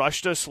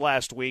crushed us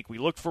last week. We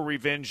look for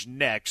revenge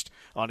next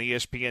on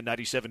ESPN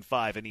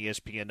 97.5 and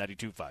ESPN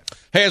 92.5.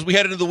 Hey, as we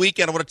head into the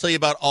weekend, I want to tell you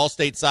about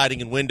Allstate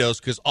Siding and Windows,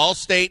 because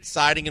Allstate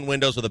Siding and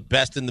Windows are the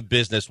best in the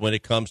business when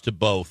it comes to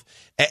both.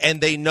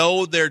 And they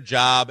know their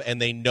job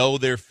and they know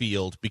their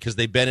field because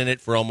they've been in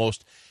it for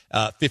almost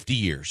 50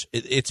 years.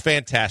 It's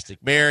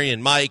fantastic. Mary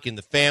and Mike and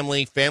the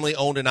family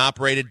owned and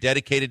operated,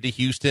 dedicated to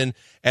Houston,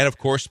 and, of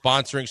course,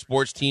 sponsoring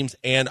sports teams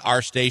and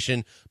our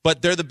station.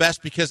 But they're the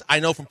best because I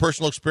know from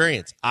personal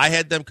experience. I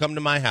had them come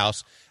to my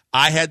house.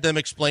 I had them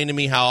explain to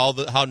me how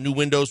new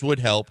windows would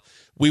help.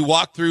 We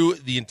walked through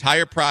the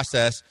entire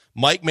process.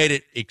 Mike made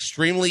it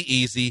extremely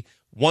easy.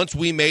 Once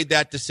we made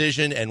that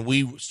decision and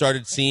we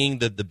started seeing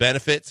the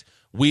benefits,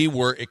 we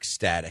were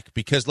ecstatic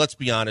because, let's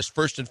be honest,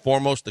 first and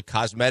foremost, the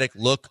cosmetic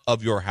look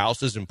of your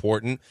house is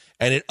important,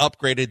 and it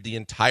upgraded the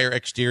entire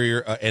exterior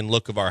and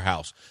look of our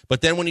house.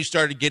 But then when you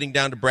started getting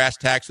down to brass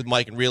tacks with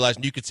Mike and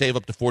realizing you could save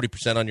up to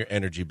 40% on your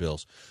energy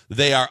bills,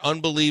 they are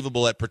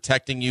unbelievable at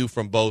protecting you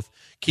from both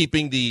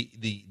keeping the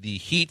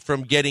heat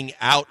from getting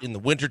out in the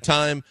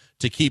wintertime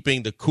to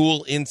keeping the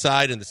cool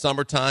inside in the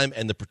summertime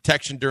and the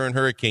protection during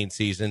hurricane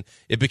season.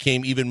 It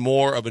became even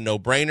more of a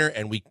no-brainer,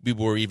 and we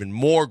were even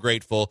more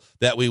grateful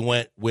that we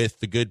went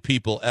with the good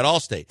people at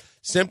Allstate.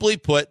 Simply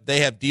put,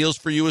 they have deals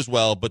for you as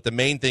well, but the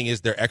main thing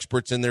is they're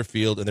experts in their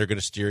field, and they're going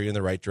to steer you in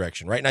the right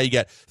direction. Right now, you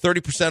get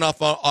 30%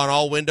 off on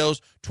all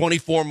windows,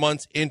 24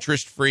 months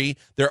interest-free.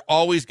 They're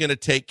always going to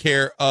take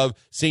care of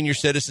senior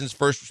citizens,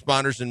 first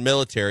responders, and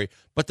military.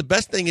 But the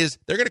best thing is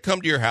they're going to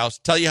come to your house,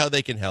 tell you how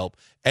they can help,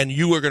 and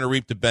you are going to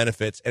reap the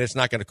benefits, and it's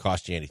not going to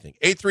cost you anything.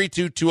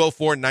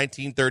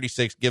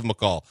 832-204-1936. Give them a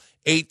call.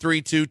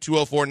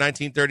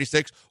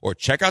 832-204-1936, or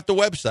check out the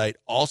website,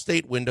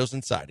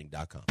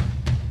 allstatewindowsandsiding.com.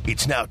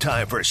 It's now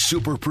time for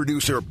super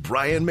producer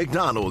Brian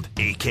McDonald,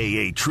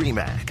 a.k.a.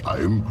 Tremac.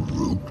 I'm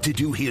Groot. To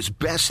do his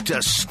best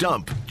to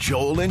stump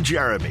Joel and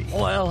Jeremy.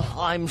 Well,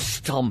 I'm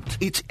stumped.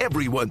 It's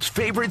everyone's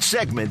favorite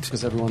segment.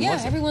 Because everyone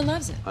loves it. Everyone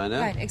loves it. I know.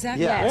 Right,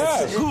 exactly.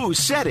 Yes. Who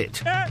Said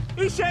It?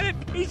 He said it.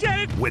 He said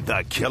it. With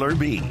the Killer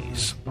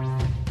Bees.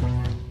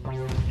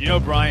 You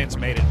know Brian's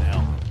made it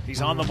now.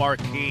 He's on the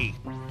marquee.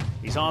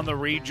 He's on the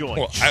rejoin.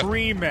 Well,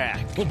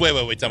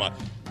 Tremac. Wait, time out.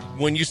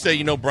 When you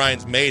say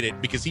Brian's made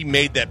it, because he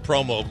made that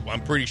promo,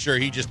 I'm pretty sure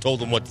he just told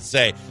them what to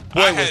say.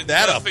 Boy, was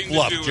that a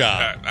fluff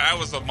job. That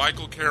was a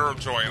Michael Carroll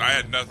joint. I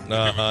had nothing to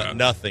do with that.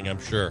 Nothing, I'm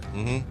sure.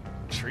 Mm-hmm.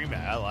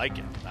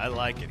 Tremac, I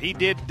like it. He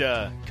did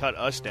cut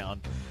us down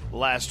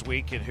last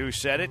week in Who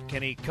Said It.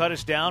 Can he cut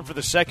us down for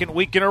the second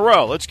week in a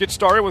row? Let's get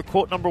started with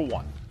quote number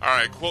one. All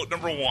right, quote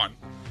number one.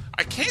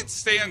 I can't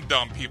stand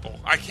dumb people.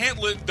 I can't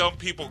let dumb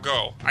people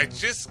go. I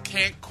just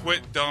can't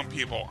quit dumb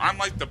people. I'm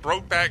like the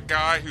broke-back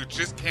guy who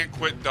just can't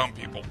quit dumb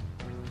people.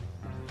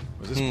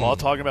 Was this Paul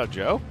talking about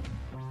Joe?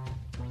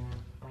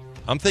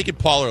 I'm thinking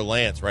Paul or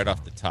Lance right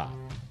off the top.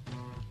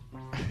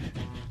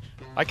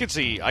 I could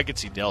see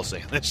Dell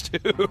saying this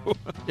too.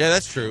 Yeah,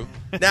 that's true.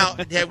 Now,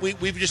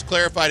 we've just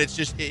clarified it's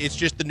just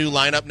the new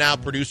lineup now.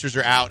 Producers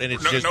are out, and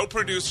it's no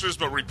producers,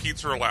 but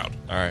repeats are allowed.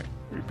 All right.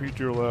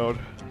 Repeats are allowed.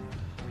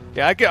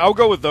 Yeah, I'll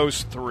go with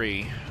those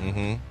three.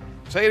 Mm-hmm.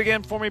 Say it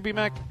again for me,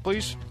 B-Mac,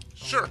 please.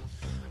 Sure.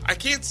 I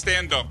can't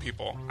stand dumb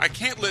people. I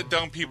can't let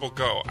dumb people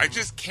go. I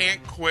just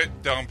can't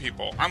quit dumb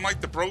people. I'm like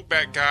the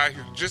broke-back guy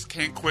who just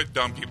can't quit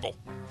dumb people.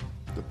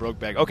 The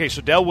broke-back. Okay,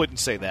 so Dell wouldn't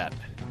say that.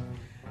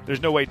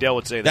 There's no way Dell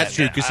would say that. That's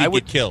true, because he'd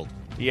get killed.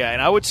 Yeah,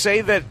 and I would say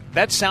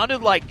that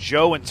sounded like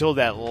Joe until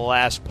that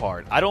last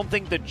part. I don't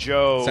think that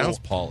Joe sounds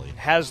Pauly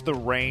has the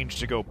range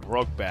to go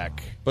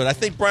Brokeback. But I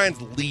think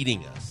Brian's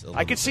leading us.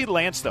 I could see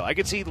Lance, though. I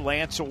could see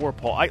Lance or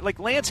Paul.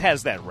 Lance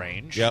has that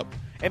range. Yep.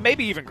 And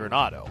maybe even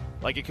Granado.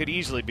 It could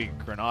easily be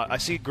Granado. I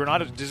see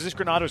Granado. Is this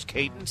Granado's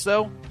cadence,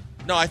 though?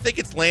 No, I think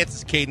it's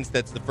Lance's cadence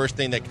that's the first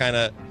thing that kind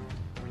of,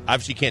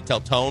 obviously you can't tell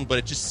tone, but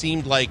it just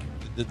seemed like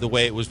the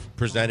way it was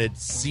presented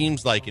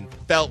seems like and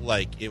felt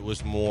like it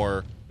was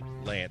more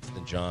Lance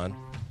than John.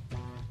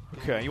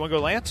 Okay, you want to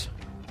go Lance?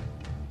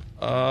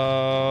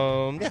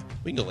 Yeah,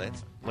 we can go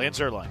Lance. Lance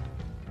Erline.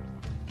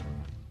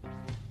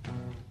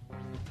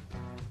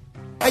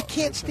 I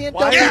can't stand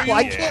dumb people.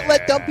 I can't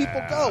let dumb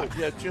people go.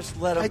 Yeah, just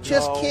let them go. I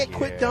just can't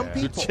quit dumb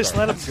people. Just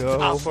let them go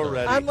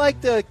already. I'm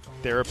like the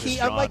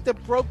therapist. I'm like the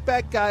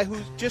broke-back guy who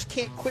just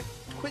can't quit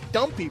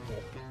dumb people.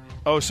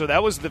 Oh, so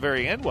that was the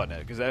very end, wasn't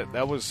it? Because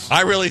that was.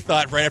 I really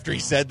thought right after he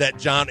said that,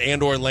 John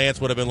and/or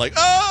Lance would have been like,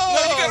 "Oh,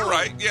 no, you got it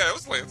right. Yeah, it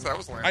was Lance. That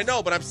was Lance." I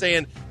know, but I'm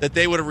saying that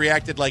they would have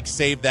reacted like,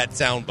 "Save that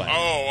soundbite."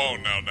 Oh,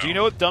 no. Do you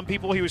know what dumb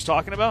people he was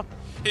talking about?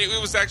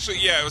 It was actually,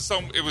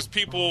 it was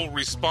people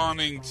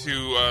responding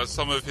to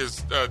some of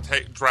his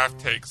draft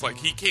takes. Like,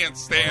 he can't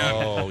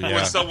stand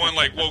when someone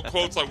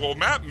quotes like, "Well,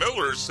 Matt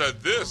Miller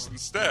said this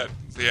instead."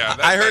 So, yeah,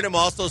 I heard him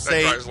also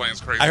say. Drives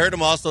Lance crazy. I heard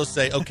him also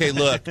say, "Okay,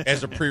 look,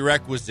 as a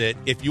prerequisite,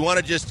 if you want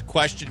to just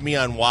question me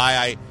on why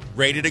I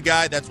rated a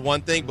guy, that's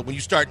one thing. But when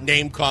you start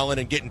name calling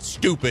and getting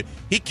stupid,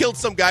 he killed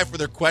some guy for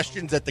their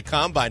questions at the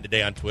combine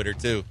today on Twitter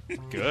too."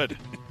 Good.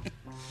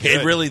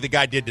 Really, the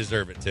guy did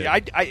deserve it, too. Yeah,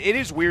 it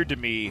is weird to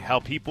me how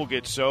people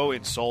get so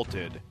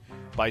insulted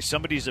by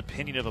somebody's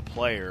opinion of a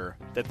player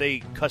that they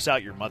cuss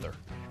out your mother.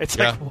 It's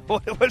Yeah.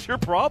 like, what's your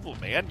problem,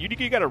 man? You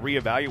got to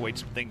reevaluate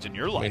some things in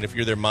your life. I mean, if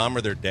you're their mom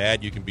or their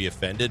dad, you can be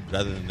offended.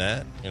 But other than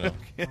that,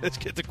 Let's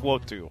get to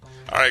quote 2.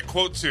 All right,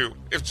 quote 2.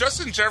 If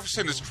Justin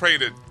Jefferson is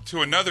traded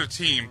to another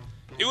team,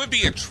 it would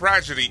be a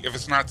tragedy if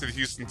it's not to the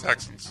Houston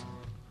Texans.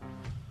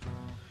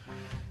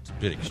 it's a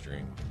bit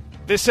extreme.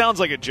 This sounds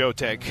like a Joe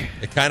take.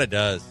 It kind of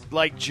does.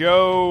 Like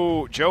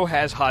Joe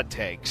has hot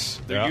takes.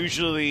 They're Yeah.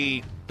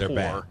 usually They're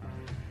poor.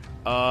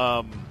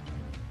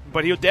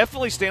 But he'll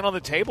definitely stand on the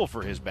table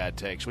for his bad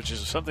takes, which is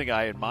something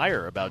I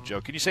admire about Joe.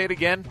 Can you say it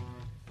again?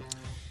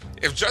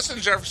 If Justin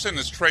Jefferson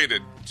is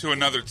traded to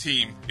another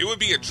team, it would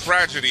be a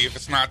tragedy if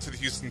it's not to the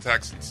Houston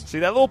Texans. See,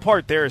 that little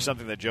part there is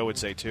something that Joe would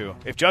say, too.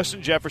 If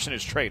Justin Jefferson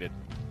is traded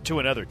to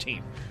another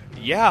team,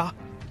 yeah,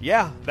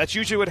 that's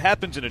usually what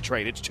happens in a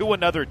trade. It's to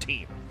another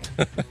team.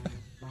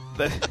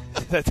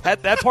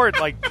 that part,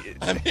 like,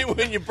 I mean,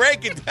 when you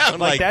break it down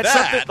like that's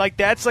that, something, like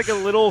that's like a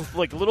little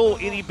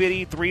itty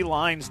bitty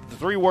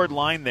 3-word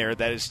line there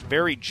that is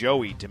very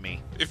Joey to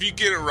me. If you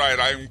get it right,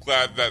 I'm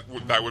glad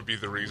that would be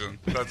the reason.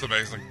 That's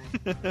amazing.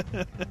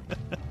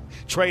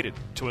 Traded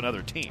to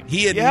another team.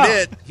 he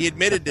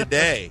admitted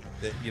today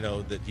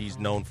that that he's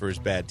known for his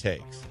bad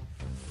takes.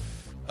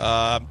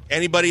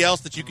 Anybody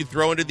else that you could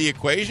throw into the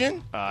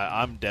equation?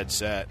 I'm dead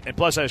set, and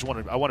plus I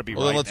want to be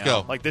Well, right. let's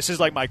now. go. Like this is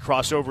like my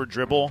crossover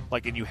dribble,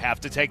 like, and you have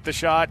to take the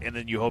shot, and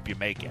then you hope you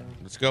make it.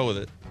 Let's go with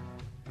it.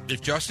 If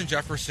Justin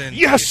Jefferson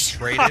Yes! is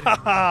traded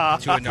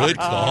to another Good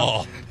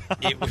call. team,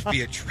 it would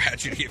be a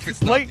tragedy if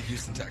it's not Like- the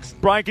Houston Texans.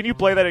 Brian, can you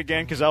play that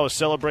again? Because I was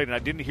celebrating. I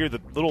didn't hear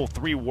the little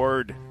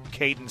 3-word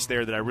cadence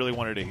there that I really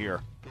wanted to hear.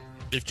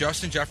 If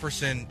Justin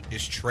Jefferson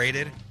is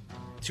traded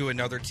to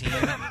another team,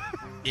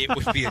 it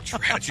would be a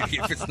tragedy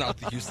if it's not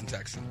the Houston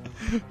Texans.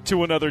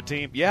 To another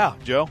team, yeah,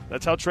 Joe.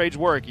 That's how trades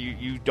work.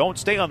 You don't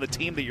stay on the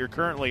team that you're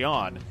currently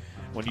on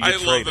when you I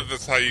get love traded. that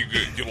that's how you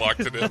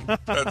locked it in.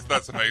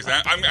 That's amazing.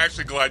 I'm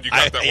actually glad you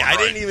got that one I right.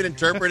 didn't even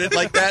interpret it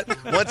like that.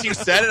 Once you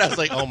said it, I was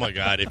like, oh, my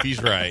God, if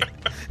he's right.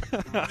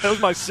 That was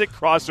my sick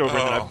crossover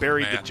that I Oh,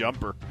 buried the man.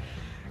 jumper.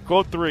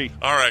 Quote 3.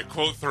 All right,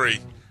 quote 3.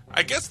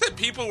 I guess that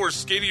people were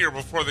skinnier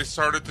before they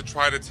started to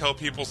try to tell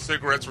people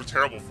cigarettes were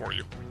terrible for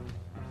you.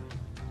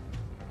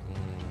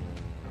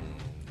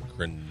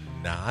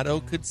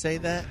 Granado could say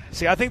that?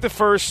 See, I think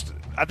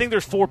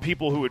there's 4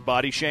 people who would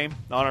body shame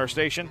on our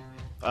station.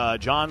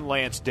 John,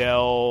 Lance,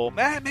 Dell.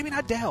 Maybe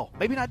not Dell.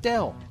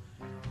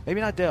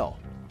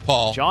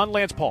 Paul. John,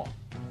 Lance, Paul.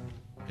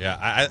 Yeah,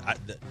 I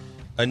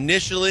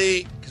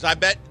initially, because I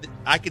bet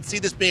I could see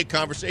this being a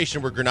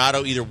conversation where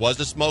Granado either was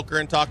a smoker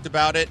and talked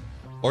about it,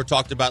 or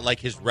talked about like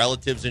his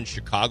relatives in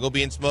Chicago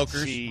being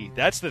smokers. See,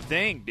 that's the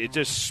thing. It's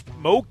just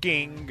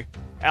smoking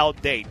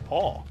outdate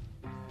Paul.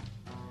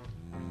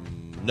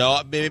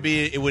 No,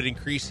 maybe it would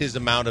increase his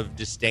amount of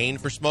disdain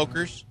for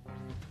smokers.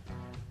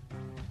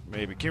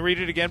 Maybe. Can you read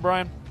it again,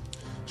 Brian?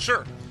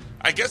 Sure.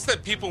 I guess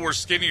that people were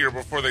skinnier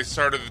before they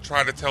started to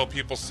try to tell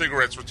people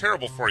cigarettes were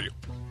terrible for you.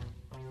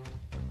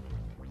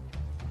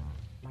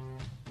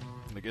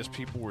 I guess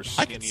people were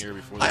I skinnier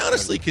before. I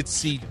honestly could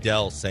see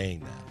Dell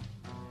saying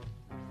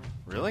that.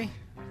 Really?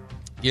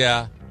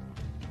 Yeah.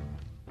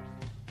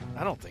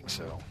 I don't think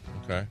so.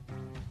 Okay.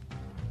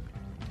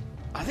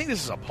 I think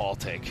this is a Paul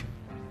take.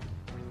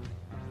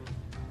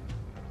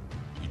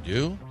 You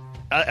do?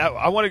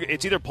 I want to.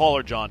 It's either Paul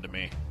or John to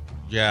me.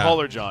 Yeah. Paul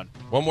or John.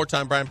 One more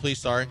time, Brian, please.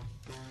 Sorry.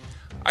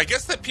 I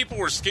guess that people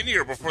were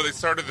skinnier before they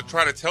started to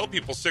try to tell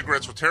people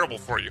cigarettes were terrible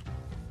for you.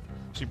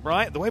 See,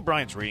 Brian, the way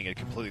Brian's reading it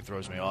completely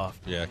throws me off.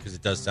 Yeah, because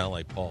it does sound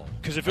like Paul.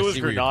 Because if I it was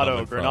see where you're Granado,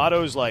 coming from.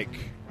 Granado's like,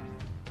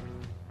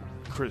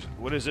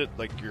 what is it?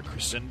 Like your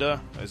crescendo?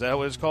 Is that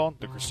what it's called?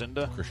 The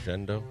crescendo?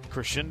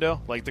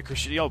 Crescendo. Like the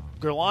crescendo.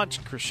 Galant's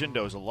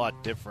crescendo is a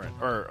lot different.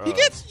 Or He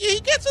gets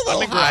a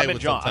little high with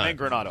John.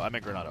 sometimes. I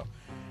meant Granado.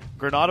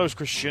 Granado's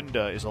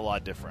crescendo is a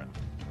lot different.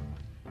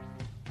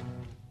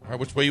 All right,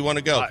 which way you want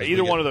to go?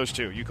 Either one of those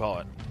two. You call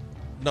it.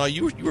 No,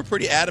 you were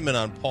pretty adamant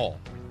on Paul.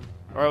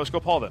 All right, let's go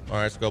Paul then. All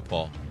right, let's go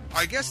Paul.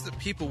 I guess that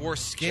people were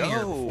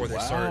skinnier before they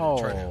started to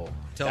try to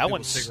tell that people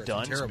one cigarettes were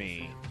stuns terrible.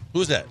 me.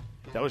 Who's that?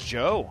 That was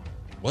Joe.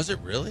 Was it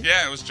really?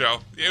 Yeah, it was Joe.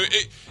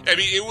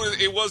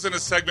 It was in a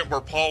segment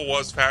where Paul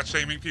was fat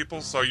shaming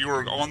people, so you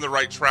were on the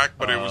right track.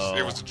 But it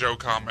was a Joe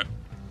comment.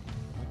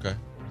 Okay.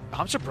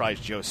 I'm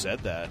surprised Joe said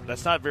that.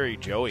 That's not very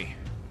Joey.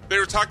 They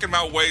were talking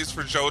about ways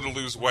for Joe to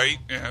lose weight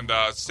and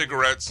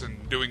cigarettes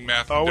and doing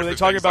meth. Oh, and were they different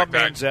talking things about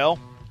like that. Manziel?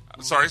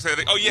 Sorry, say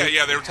that. Oh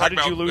yeah. They were How talking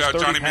did you lose about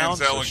 30 Johnny pounds?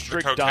 Manziel A and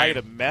strict the cocaine. diet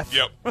of meth?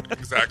 Yep,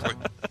 exactly.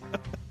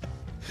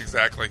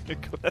 Exactly.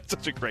 That's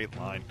such a great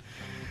line.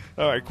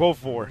 All right, quote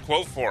 4.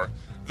 Quote 4.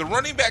 The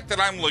running back that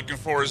I'm looking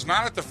for is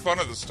not at the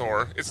front of the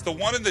store. It's the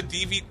one in the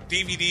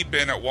DVD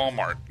bin at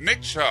Walmart.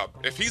 Nick Chubb.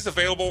 If he's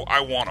available, I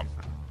want him.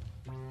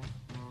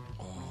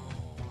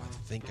 Oh, I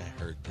think I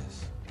heard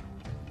this.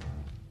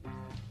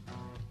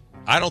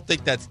 I don't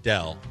think that's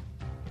Dell.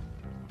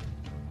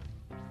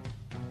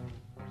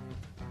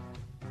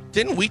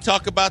 Didn't we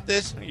talk about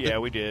this? Yeah,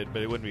 we did,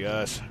 but it wouldn't be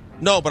us.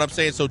 No, but I'm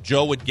saying so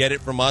Joe would get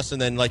it from us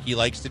and then, like he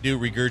likes to do,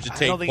 I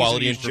regurgitate don't think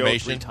quality he's gonna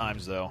use Joe information. 3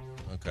 times, though.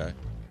 Okay.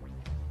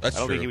 That's I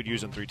don't true. think he would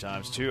use them 3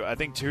 times. I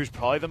think 2 is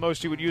probably the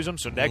most he would use them.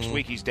 So next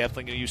week he's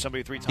definitely going to use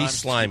somebody 3 times. He's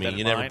slimy. Keep that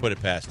You in never mind. put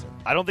it past him.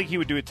 I don't think he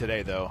would do it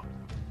today, though.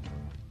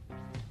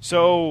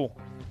 So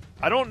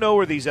I don't know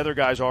where these other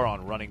guys are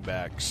on running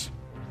backs.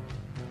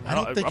 I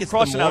don't think I'm it's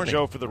crossing the out morning.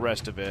 Joe for the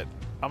rest of it.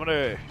 I'm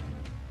gonna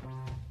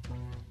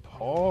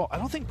Paul. I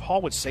don't think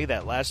Paul would say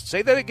that last.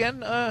 Say that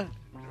again,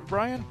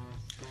 Brian.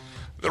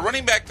 The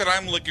running back that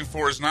I'm looking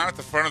for is not at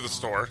the front of the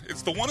store.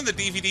 It's the one in the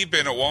DVD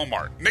bin at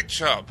Walmart. Nick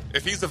Chubb.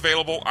 If he's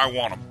available, I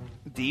want him.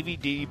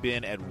 DVD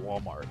bin at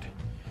Walmart.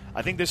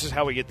 I think this is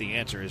how we get the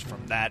answer is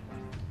from that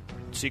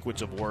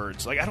sequence of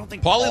words. Like I don't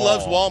think Paulie Paul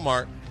loves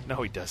Walmart. No,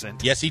 he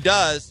doesn't. Yes, he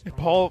does.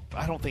 Paul,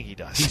 I don't think he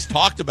does. He's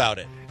talked about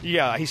it.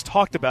 Yeah, he's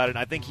talked about it, and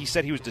I think he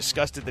said he was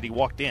disgusted that he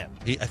walked in.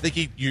 I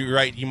think you're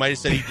right. You might have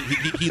said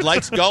he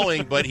likes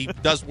going, but he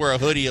does wear a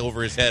hoodie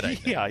over his head. I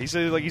think. Yeah, he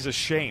said like he's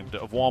ashamed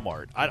of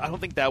Walmart. I don't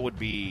think that would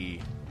be.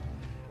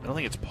 I don't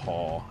think it's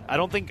Paul. I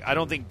don't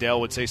think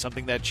Dell would say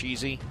something that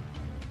cheesy.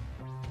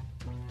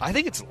 I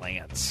think it's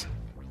Lance.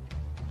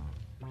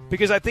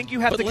 Because I think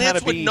you have But to kind Lance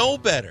of would be. know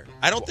better.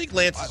 I don't think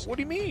Lance is What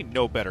do you mean,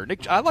 no better?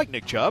 I like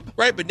Nick Chubb.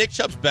 right, but Nick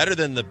Chubb's better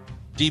than the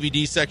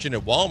DVD section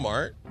at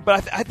Walmart.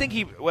 But I think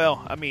he.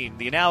 Well, I mean,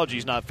 the analogy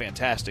is not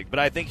fantastic, but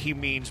I think he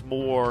means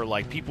more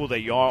like people that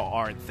y'all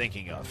aren't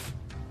thinking of.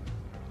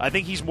 I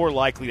think he's more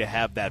likely to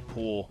have that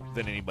pool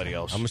than anybody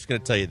else. I'm just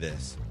going to tell you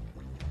this.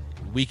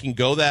 We can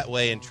go that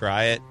way and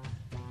try it.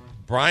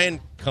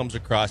 Brian comes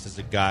across as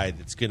a guy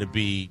that's going to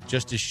be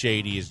just as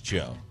shady as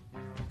Joe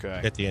Okay.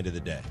 at the end of the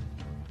day.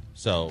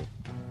 So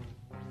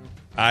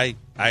I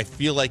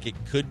feel like it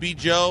could be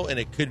Joe, and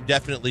it could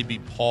definitely be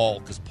Paul,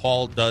 because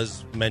Paul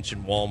does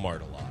mention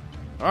Walmart a lot.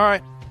 All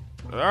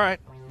right.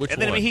 Which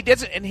and then I one? mean he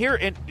doesn't. And here,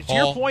 and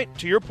Paul?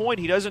 to your point,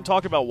 he doesn't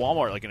talk about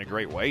Walmart like in a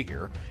great way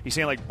here. He's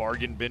saying like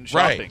bargain bin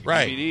shopping,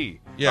 Right. DVD.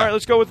 Yeah. All right,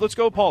 let's go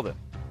with Paul then.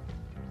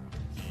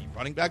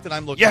 Running back that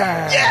I'm looking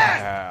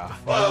Yeah. for.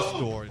 Front of the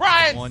store.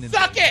 Brian, the one in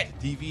suck the it!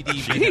 DVD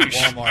bin at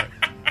Walmart.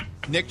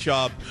 Nick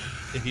Chubb,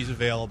 if he's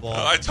available.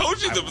 I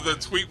told you the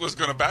tweet was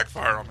going to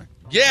backfire on me.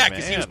 Yeah,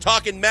 because he Man. was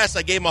talking mess.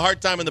 I gave him a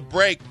hard time in the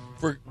break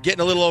for getting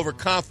a little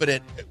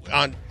overconfident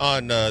on I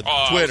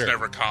Twitter. was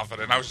never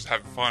confident. I was just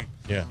having fun.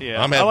 Yeah,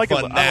 Yeah, I'm having I like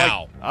fun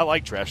now. I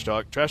like trash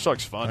talk. Trash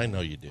talk's fun. I know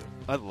you do.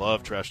 I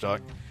love trash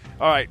talk.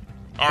 All right.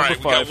 All right,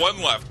 number we got 5.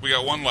 one left. We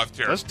got one left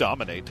here. Let's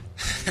dominate.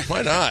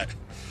 Why not?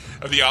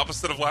 The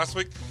opposite of last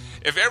week.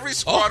 If every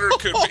squatter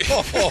could be...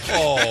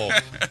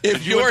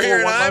 If you're went here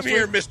and 4-1 I'm last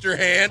here, week? Mr.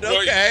 Hand, Well,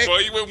 okay.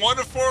 Well, you went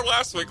 1-4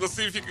 last week. Let's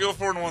see if you can go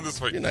 4-1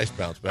 this week. You're a nice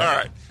bounce back. All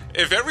right.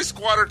 If every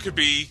squatter could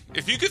be,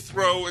 if you could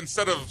throw,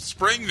 instead of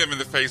spraying them in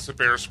the face with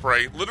bear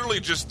spray, literally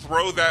just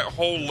throw that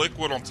whole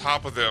liquid on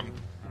top of them,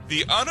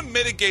 the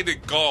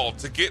unmitigated gall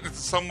to get into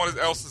someone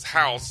else's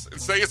house and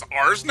say it's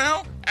ours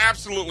now?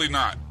 Absolutely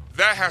not.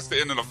 That has to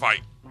end in a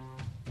fight.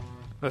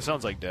 That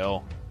sounds like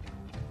Dell.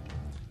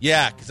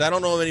 Yeah, because I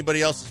don't know if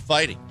anybody else is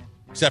fighting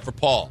except for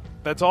Paul.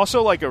 That's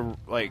also like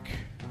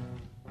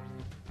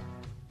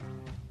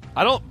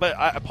I don't.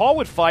 But Paul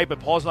would fight, but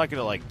Paul's not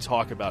going to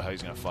talk about how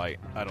he's going to fight.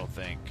 I don't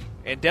think.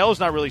 And Dell's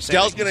not really saying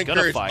Dell's that he's going to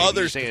encourage fight.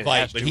 others He's saying to it fight,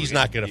 has but to. he's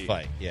not going to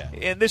fight. Yeah.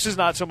 And this is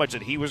not so much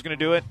that he was going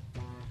to do it.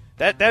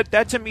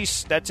 That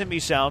to me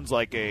sounds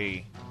like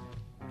a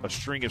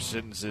string of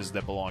sentences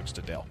that belongs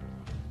to Dell.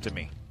 To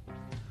me.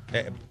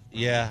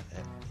 Yeah.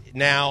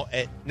 Now,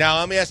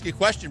 let me ask you a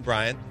question,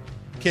 Brian.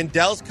 Can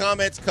Dell's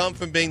comments come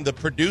from being the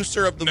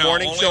producer of the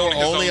morning only show on or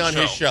his only own on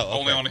his show?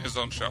 Only Okay. on his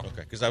own show. Okay,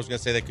 because I was going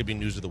to say that could be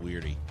news of the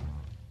weirdy.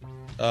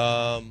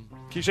 Can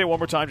you say it one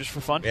more time just for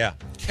fun? Yeah.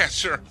 Yeah,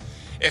 sure.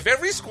 If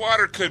every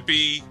squatter could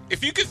be,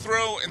 if you could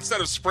throw,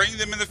 instead of spraying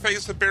them in the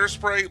face with bear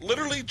spray,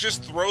 literally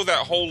just throw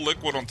that whole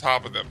liquid on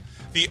top of them.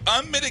 The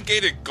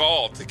unmitigated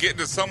gall to get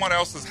into someone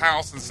else's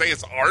house and say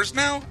it's ours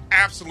now?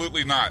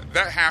 Absolutely not.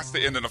 That has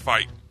to end in a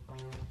fight.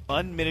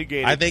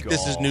 Unmitigated. I think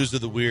this is gall. news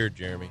of the weird,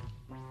 Jeremy.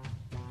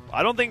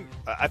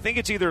 I think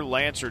it's either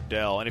Lance or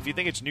Dell. And if you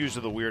think it's news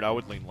of the weird, I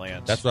would lean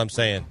Lance. That's what I'm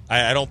saying.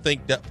 I don't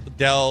think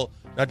Dell.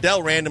 Now,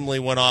 Dell randomly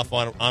went off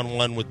on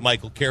one with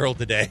Michael Carroll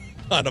today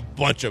on a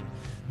bunch of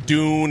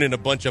Dune and a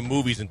bunch of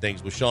movies and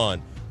things with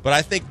Sean. But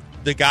I think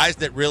the guys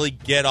that really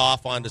get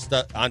off on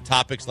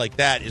topics like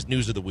that is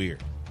news of the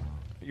weird.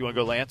 You want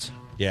to go Lance?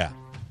 Yeah.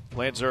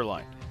 Lance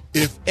Zerline.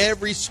 If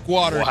every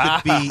squatter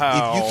could be,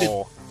 if you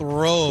could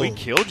throw, We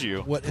killed you.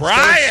 instead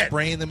Brian! of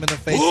spraying them in the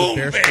face Boom, with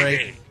bear baby!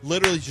 spray,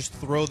 literally just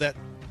throw that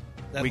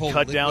We whole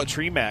cut down liquid-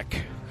 Tree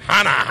Mac.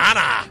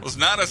 Hana. It was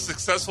not a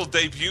successful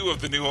debut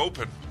of the new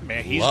Open.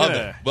 Man, he's Love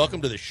gonna it.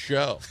 Welcome to the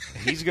show.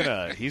 he's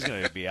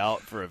gonna be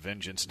out for a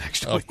vengeance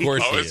next Of week.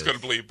 course Oh, he it's is. going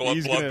to be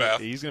He's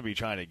bloodbath. gonna be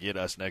trying to get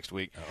us next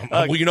week.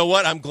 Well, you know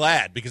what? I'm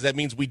glad because that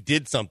means we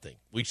did something.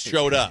 We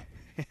showed up.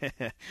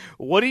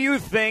 What do you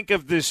think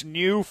of this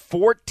new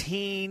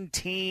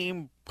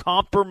 14-team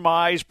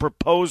compromise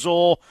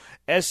proposal?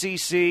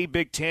 SEC,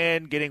 Big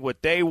Ten getting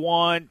what they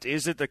want.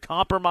 Is it the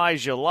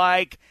compromise you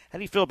like? How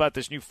do you feel about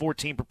this new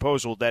 14-team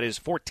proposal that is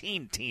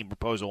being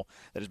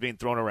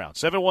thrown around?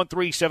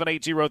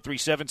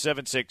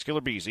 713-780-3776.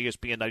 Killer Bees,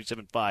 ESPN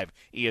 97.5,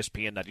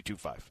 ESPN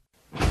 92.5.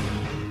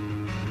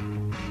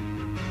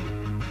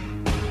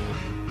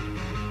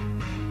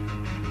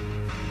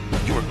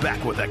 You're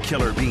back with the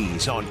Killer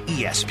Bees on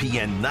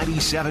ESPN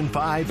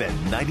 97.5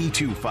 and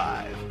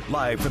 92.5.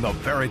 Live from the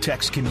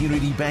Veritex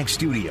Community Bank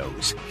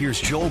Studios,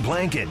 here's Joel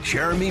Blank and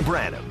Jeremy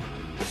Branham.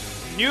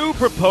 New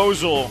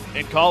proposal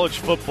in college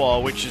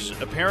football, which is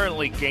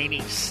apparently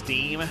gaining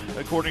steam,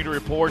 according to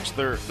reports.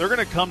 They're going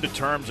to come to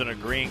terms in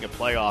agreeing a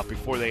playoff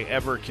before they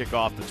ever kick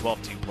off the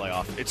 12-team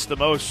playoff. It's the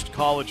most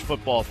college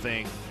football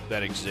thing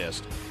that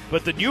exists.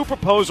 But the new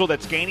proposal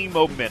that's gaining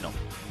momentum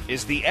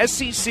is the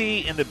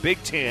SEC and the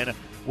Big Ten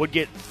would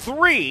get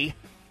 3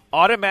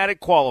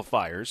 automatic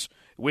qualifiers,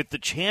 with the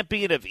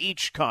champion of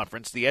each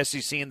conference, the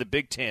SEC and the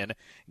Big Ten,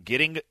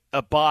 getting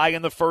a bye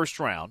in the first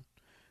round,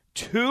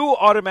 2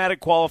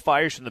 automatic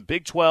qualifiers from the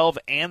Big 12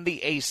 and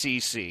the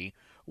ACC.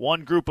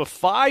 One group of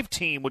 5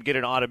 team would get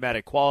an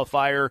automatic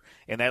qualifier,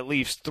 and that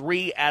leaves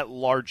 3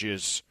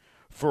 at-larges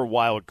for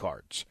wild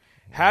cards.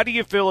 How do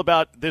you feel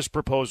about this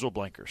proposal,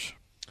 Blinkers?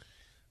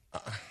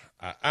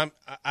 I'm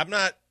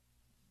not.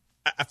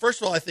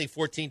 First of all, I think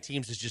 14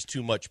 teams is just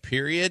too much,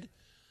 period.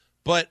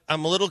 But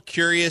I'm a little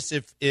curious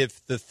if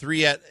the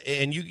 3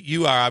 and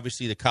you are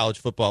obviously the college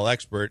football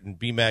expert, and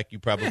BMAC, you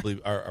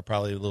probably are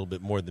probably a little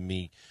bit more than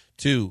me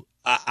too.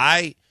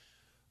 I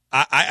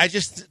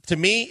just, to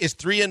me, is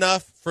 3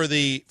 enough for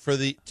the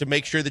to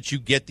make sure that you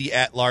get the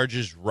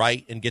at-larges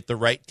right and get the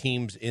right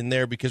teams in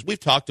there, because we've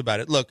talked about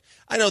it. Look,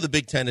 I know the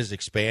Big Ten is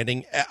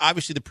expanding.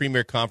 Obviously, the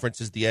premier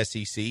conference is the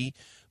SEC.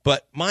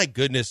 But, my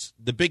goodness,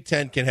 the Big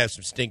Ten can have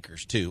some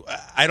stinkers, too.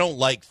 I don't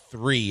like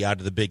 3 out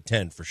of the Big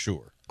Ten for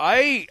sure.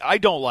 I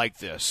don't like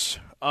this.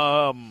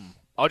 I'll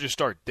just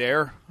start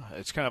there.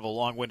 It's kind of a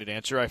long-winded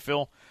answer, I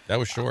feel. That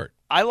was short.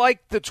 I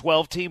like the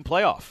 12-team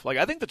playoff.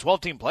 I think the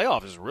 12-team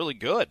playoff is really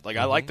good.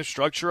 I like the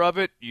structure of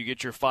it. You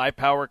get your 5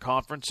 power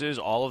conferences.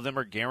 All of them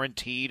are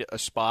guaranteed a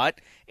spot.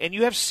 And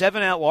you have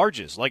 7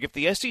 at-larges. If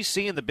the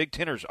SEC and the Big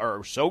Ten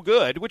are so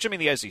good, which,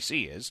 the SEC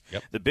is,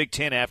 the Big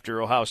Ten after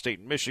Ohio State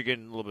and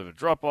Michigan, a little bit of a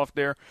drop-off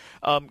there,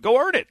 go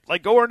earn it.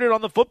 Go earn it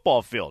on the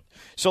football field.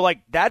 So,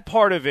 that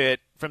part of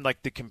it, from the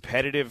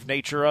competitive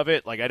nature of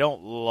it, I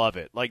don't love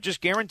it. Just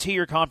guarantee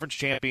your conference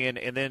champion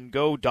and then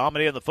go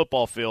dominate on the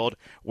football field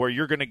where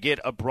you're going to get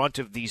a brunt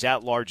of these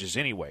at-larges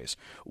anyways.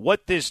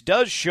 What this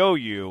does show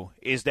you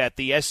is that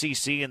the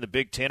SEC and the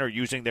Big Ten are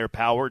using their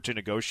power to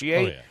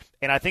negotiate. Oh, yeah.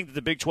 And I think that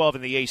the Big 12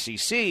 and the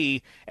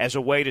ACC, as a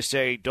way to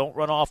say, don't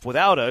run off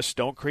without us,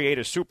 don't create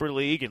a super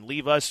league and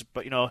leave us,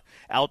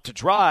 out to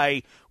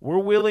dry, we're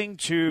willing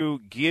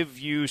to give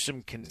you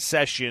some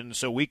concessions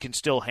so we can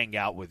still hang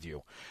out with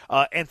you.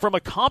 And from a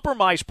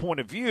compromise point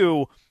of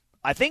view,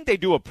 I think they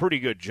do a pretty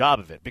good job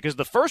of it, because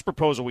the first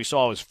proposal we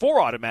saw was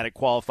 4 automatic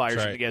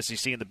qualifiers from the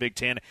SEC and the Big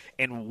Ten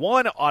and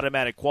 1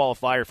 automatic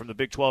qualifier from the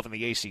Big 12 and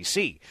the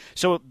ACC.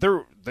 So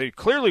there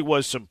clearly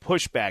was some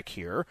pushback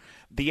here.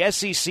 The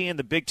SEC and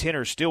the Big Ten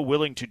are still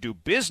willing to do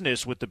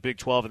business with the Big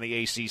 12 and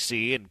the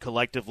ACC and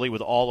collectively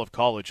with all of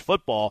college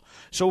football.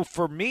 So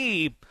for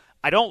me,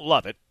 I don't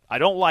love it. I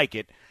don't like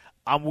it.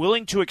 I'm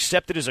willing to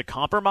accept it as a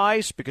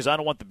compromise, because I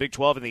don't want the Big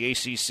 12 and the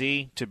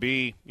ACC to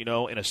be, in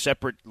a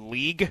separate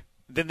league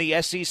than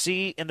the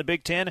SEC and the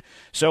Big Ten.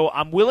 So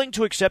I'm willing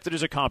to accept it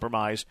as a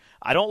compromise.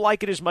 I don't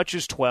like it as much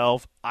as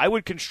 12. I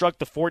would construct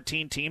the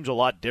 14 teams a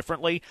lot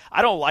differently.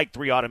 I don't like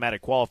 3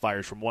 automatic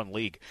qualifiers from one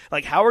league.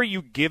 How are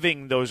you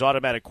giving those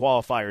automatic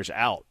qualifiers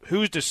out?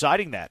 Who's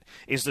deciding that?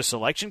 Is the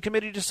selection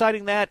committee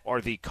deciding that? Are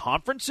the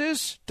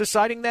conferences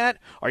deciding that?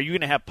 Are you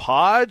going to have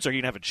pods? Are you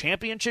going to have a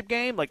championship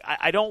game?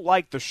 I don't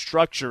like the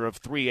structure of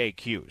 3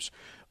 AQs.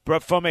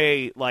 But from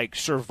a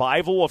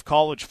survival of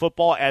college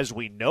football as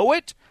we know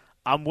it,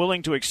 I'm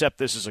willing to accept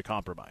this as a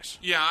compromise.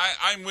 Yeah,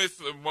 I'm with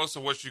most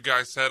of what you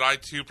guys said. I,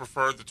 too,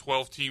 prefer the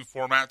 12-team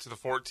format to the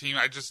 14.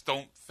 I just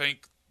don't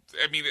think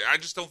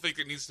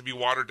it needs to be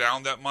watered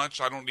down that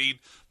much. I don't need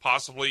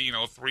possibly,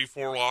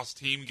 3-4 loss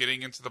team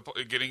getting into the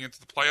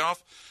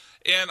playoff.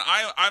 And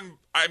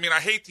I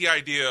hate the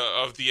idea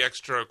of the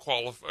extra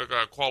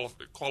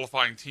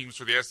qualifying teams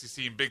for the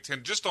SEC and Big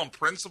Ten just on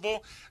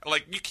principle.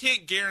 You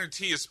can't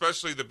guarantee,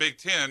 especially the Big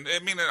Ten.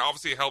 It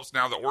obviously helps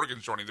now that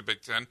Oregon's joining the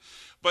Big Ten,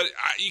 but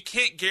you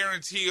can't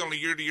guarantee on a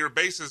year-to-year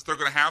basis they're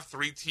going to have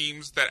 3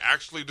 teams that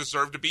actually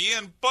deserve to be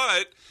in.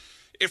 But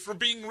if we're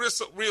being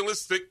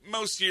realistic,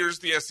 most years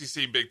the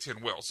SEC and Big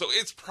Ten will. So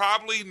it's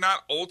probably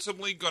not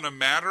ultimately going to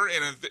matter.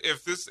 And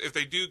if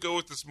they do go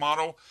with this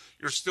model,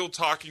 you're still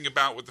talking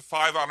about, with the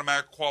 5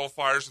 automatic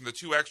qualifiers and the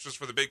 2 extras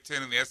for the Big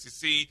Ten and the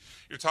SEC,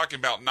 you're talking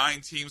about 9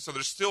 teams. So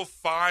there's still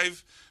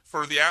 5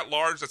 for the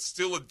at-large. That's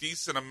still a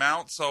decent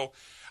amount. So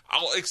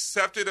I'll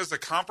accept it as a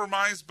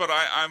compromise, but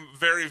I'm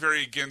very,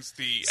 very against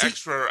the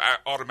extra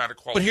automatic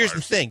qualifiers. But here's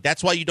the thing: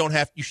 that's why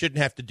you shouldn't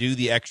have to do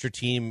the extra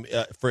team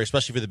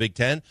especially for the Big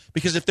Ten,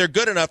 because if they're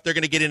good enough, they're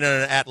going to get in on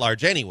an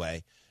at-large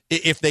anyway.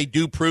 If they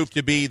do prove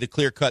to be the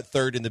clear-cut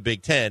third in the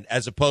Big Ten,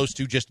 as opposed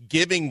to just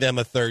giving them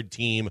a third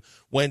team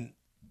when.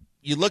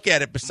 You look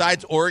at it,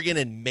 besides Oregon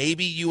and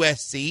maybe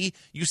USC,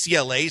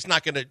 UCLA is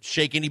not going to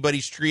shake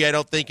anybody's tree, I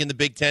don't think, in the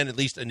Big Ten, at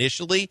least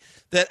initially.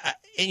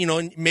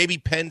 Maybe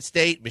Penn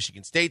State,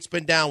 Michigan State's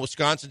been down,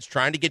 Wisconsin's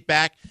trying to get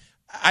back.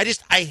 I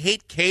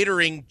hate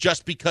catering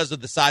just because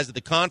of the size of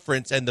the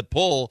conference and the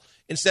pull,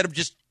 instead of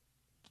just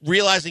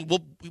realizing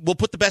we'll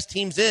put the best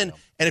teams in,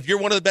 and if you're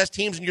one of the best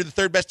teams and you're the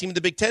third best team in the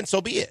Big Ten,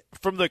 so be it.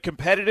 From the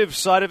competitive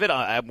side of it,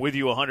 I'm with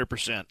you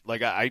 100%.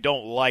 Like, I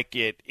don't like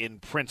it in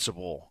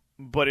principle.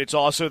 But it's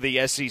also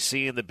the SEC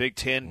and the Big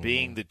Ten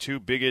being the two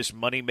biggest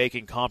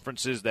money-making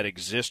conferences that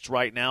exist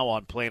right now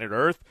on planet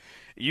Earth,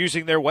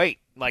 using their weight.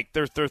 Like,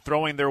 they're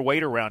throwing their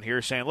weight around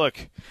here, saying,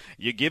 look,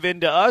 you give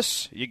in to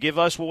us, you give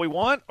us what we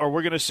want, or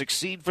we're going to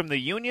succeed from the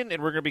union,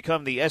 and we're going to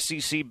become the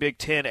SEC, Big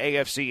Ten,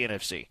 AFC,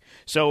 NFC.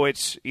 So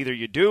it's either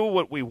you do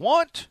what we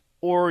want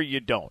or you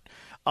don't.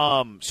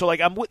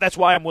 That's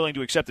why I'm willing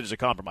to accept it as a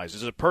compromise.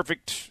 Is it a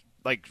perfect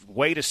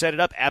way to set it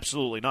up?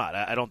 Absolutely not.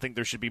 I don't think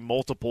there should be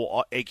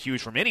multiple AQs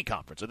from any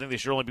conference. I think there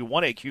should only be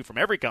one AQ from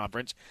every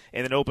conference,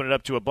 and then open it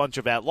up to a bunch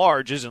of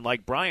at-larges. And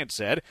like Brian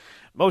said,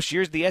 most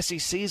years the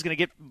SEC is going to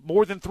get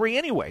more than 3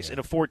 anyways in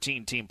a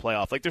 14-team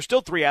playoff. Like, there's still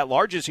 3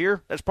 at-larges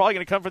here. That's probably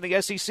going to come from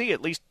the SEC,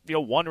 at least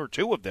 1 or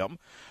 2 of them.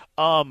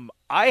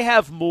 I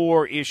have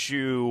more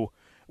issue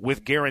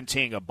with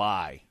guaranteeing a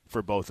bye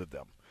for both of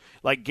them.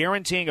 Like,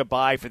 guaranteeing a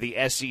bye for the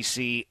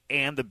SEC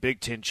and the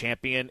Big Ten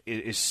champion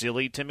is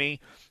silly to me.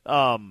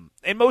 And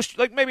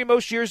maybe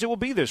most years it will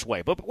be this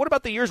way. But what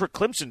about the years where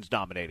Clemson's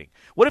dominating?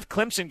 What if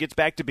Clemson gets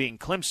back to being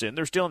Clemson?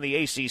 They're still in the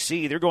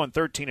ACC. They're going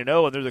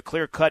 13-0, and they're the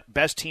clear-cut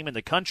best team in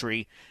the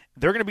country.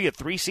 They're going to be a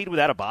 3 seed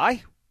without a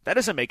bye? That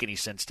doesn't make any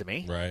sense to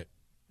me. Right.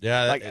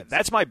 Yeah.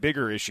 That's my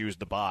bigger issue is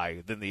the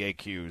bye than the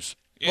AQs.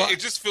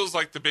 It just feels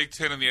like the Big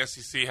Ten and the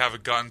SEC have a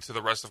gun to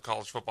the rest of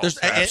college football.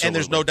 And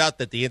there's no doubt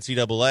that the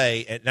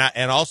NCAA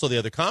and also the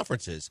other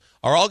conferences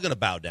are all going to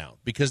bow down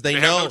because they know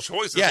have no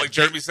choices. Yeah, like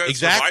Jeremy said,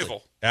 exactly.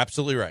 Survival.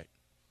 Absolutely right.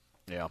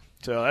 Yeah.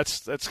 So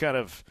that's kind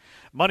of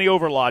money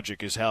over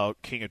logic is how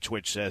King of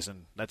Twitch says,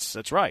 and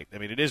that's right. I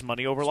mean, it is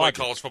money over logic. That's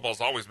why college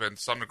football's always been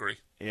to some degree.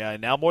 Yeah,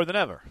 now more than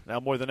ever.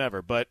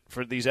 But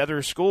for these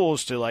other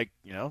schools to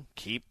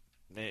keep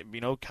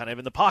kind of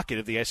in the pocket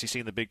of the SEC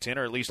and the Big Ten,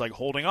 or at least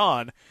holding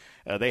on,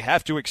 they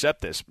have to accept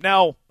this.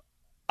 Now,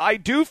 I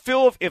do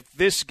feel if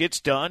this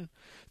gets done,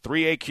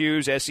 3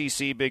 AQs,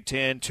 SEC, Big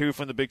Ten, 2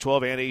 from the Big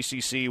 12 and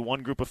ACC,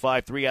 1 group of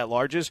 5, 3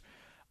 at-larges,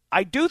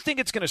 I do think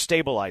it's going to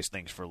stabilize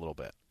things for a little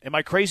bit. Am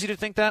I crazy to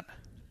think that?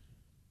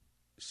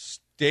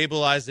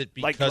 Stabilize it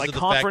because of the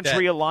conference fact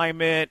that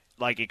realignment,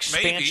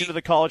 expansion of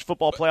the college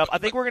football playoff. I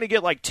think we're going to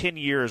get 10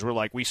 years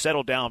where we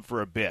settle down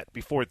for a bit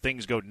before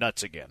things go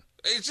nuts again.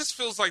 It just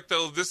feels like,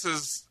 though, this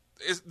is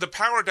the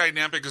power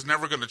dynamic is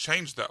never going to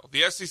change, though.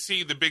 The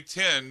SEC, the Big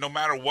Ten, no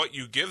matter what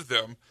you give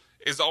them,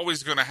 is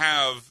always going to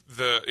have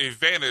the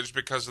advantage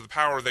because of the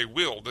power they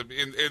wield. In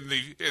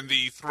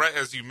the threat,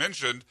 as you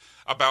mentioned,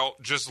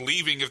 about just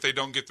leaving if they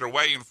don't get their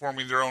way and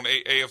forming their own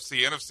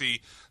AFC,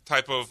 NFC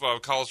type of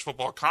college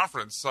football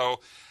conference. So,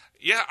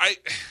 yeah,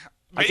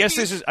 I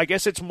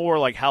guess it's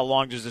more how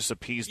long does this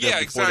appease them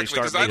before they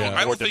start making more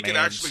demands? I don't think it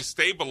actually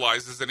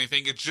stabilizes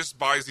anything. It just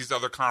buys these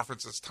other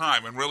conferences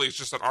time, and really it's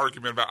just an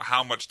argument about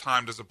how much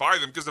time does it buy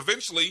them. Because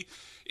eventually,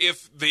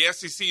 if the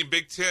SEC and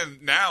Big Ten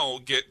now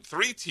get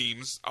 3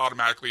 teams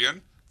automatically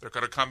in, they're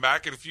going to come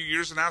back in a few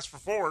years and ask for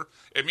 4.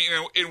 I mean,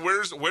 and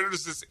where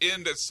does this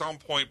end at some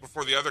point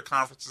before the other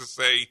conferences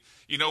say,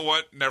 you know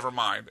what, never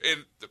mind?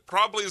 And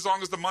probably as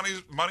long as the money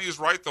is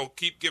right, they'll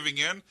keep giving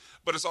in.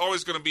 But it's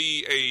always going to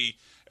be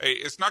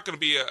it's not going to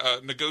be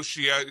a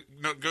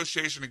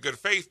negotiation in good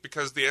faith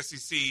because the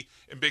SEC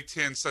and Big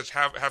Ten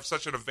have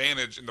such an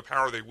advantage in the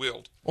power they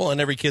wield. Well, and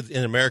every kid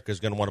in America is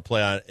going to want to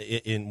play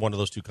in one of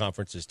those 2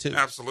 conferences too.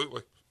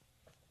 Absolutely.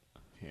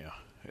 Yeah,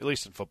 at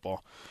least in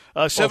football.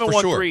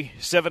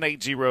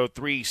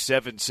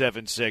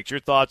 713-780-3776.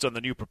 Your thoughts on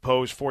the new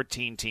proposed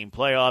 14-team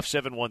playoff,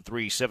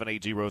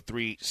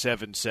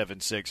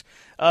 713-780-3776.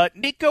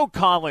 Nico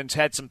Collins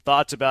had some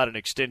thoughts about an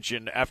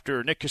extension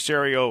after Nick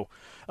Caserio,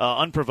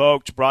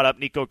 unprovoked, brought up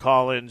Nico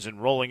Collins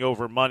and rolling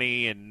over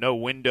money and no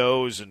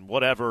windows and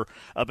whatever.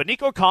 But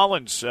Nico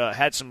Collins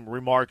had some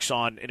remarks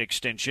on an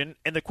extension.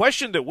 And the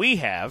question that we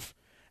have,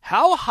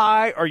 how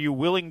high are you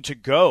willing to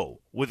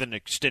go with an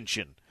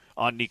extension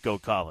on Nico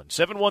Collins?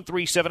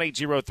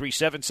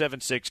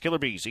 713-780-3776. Killer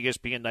Bees,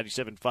 ESPN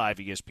 97.5,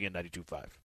 ESPN 92.5.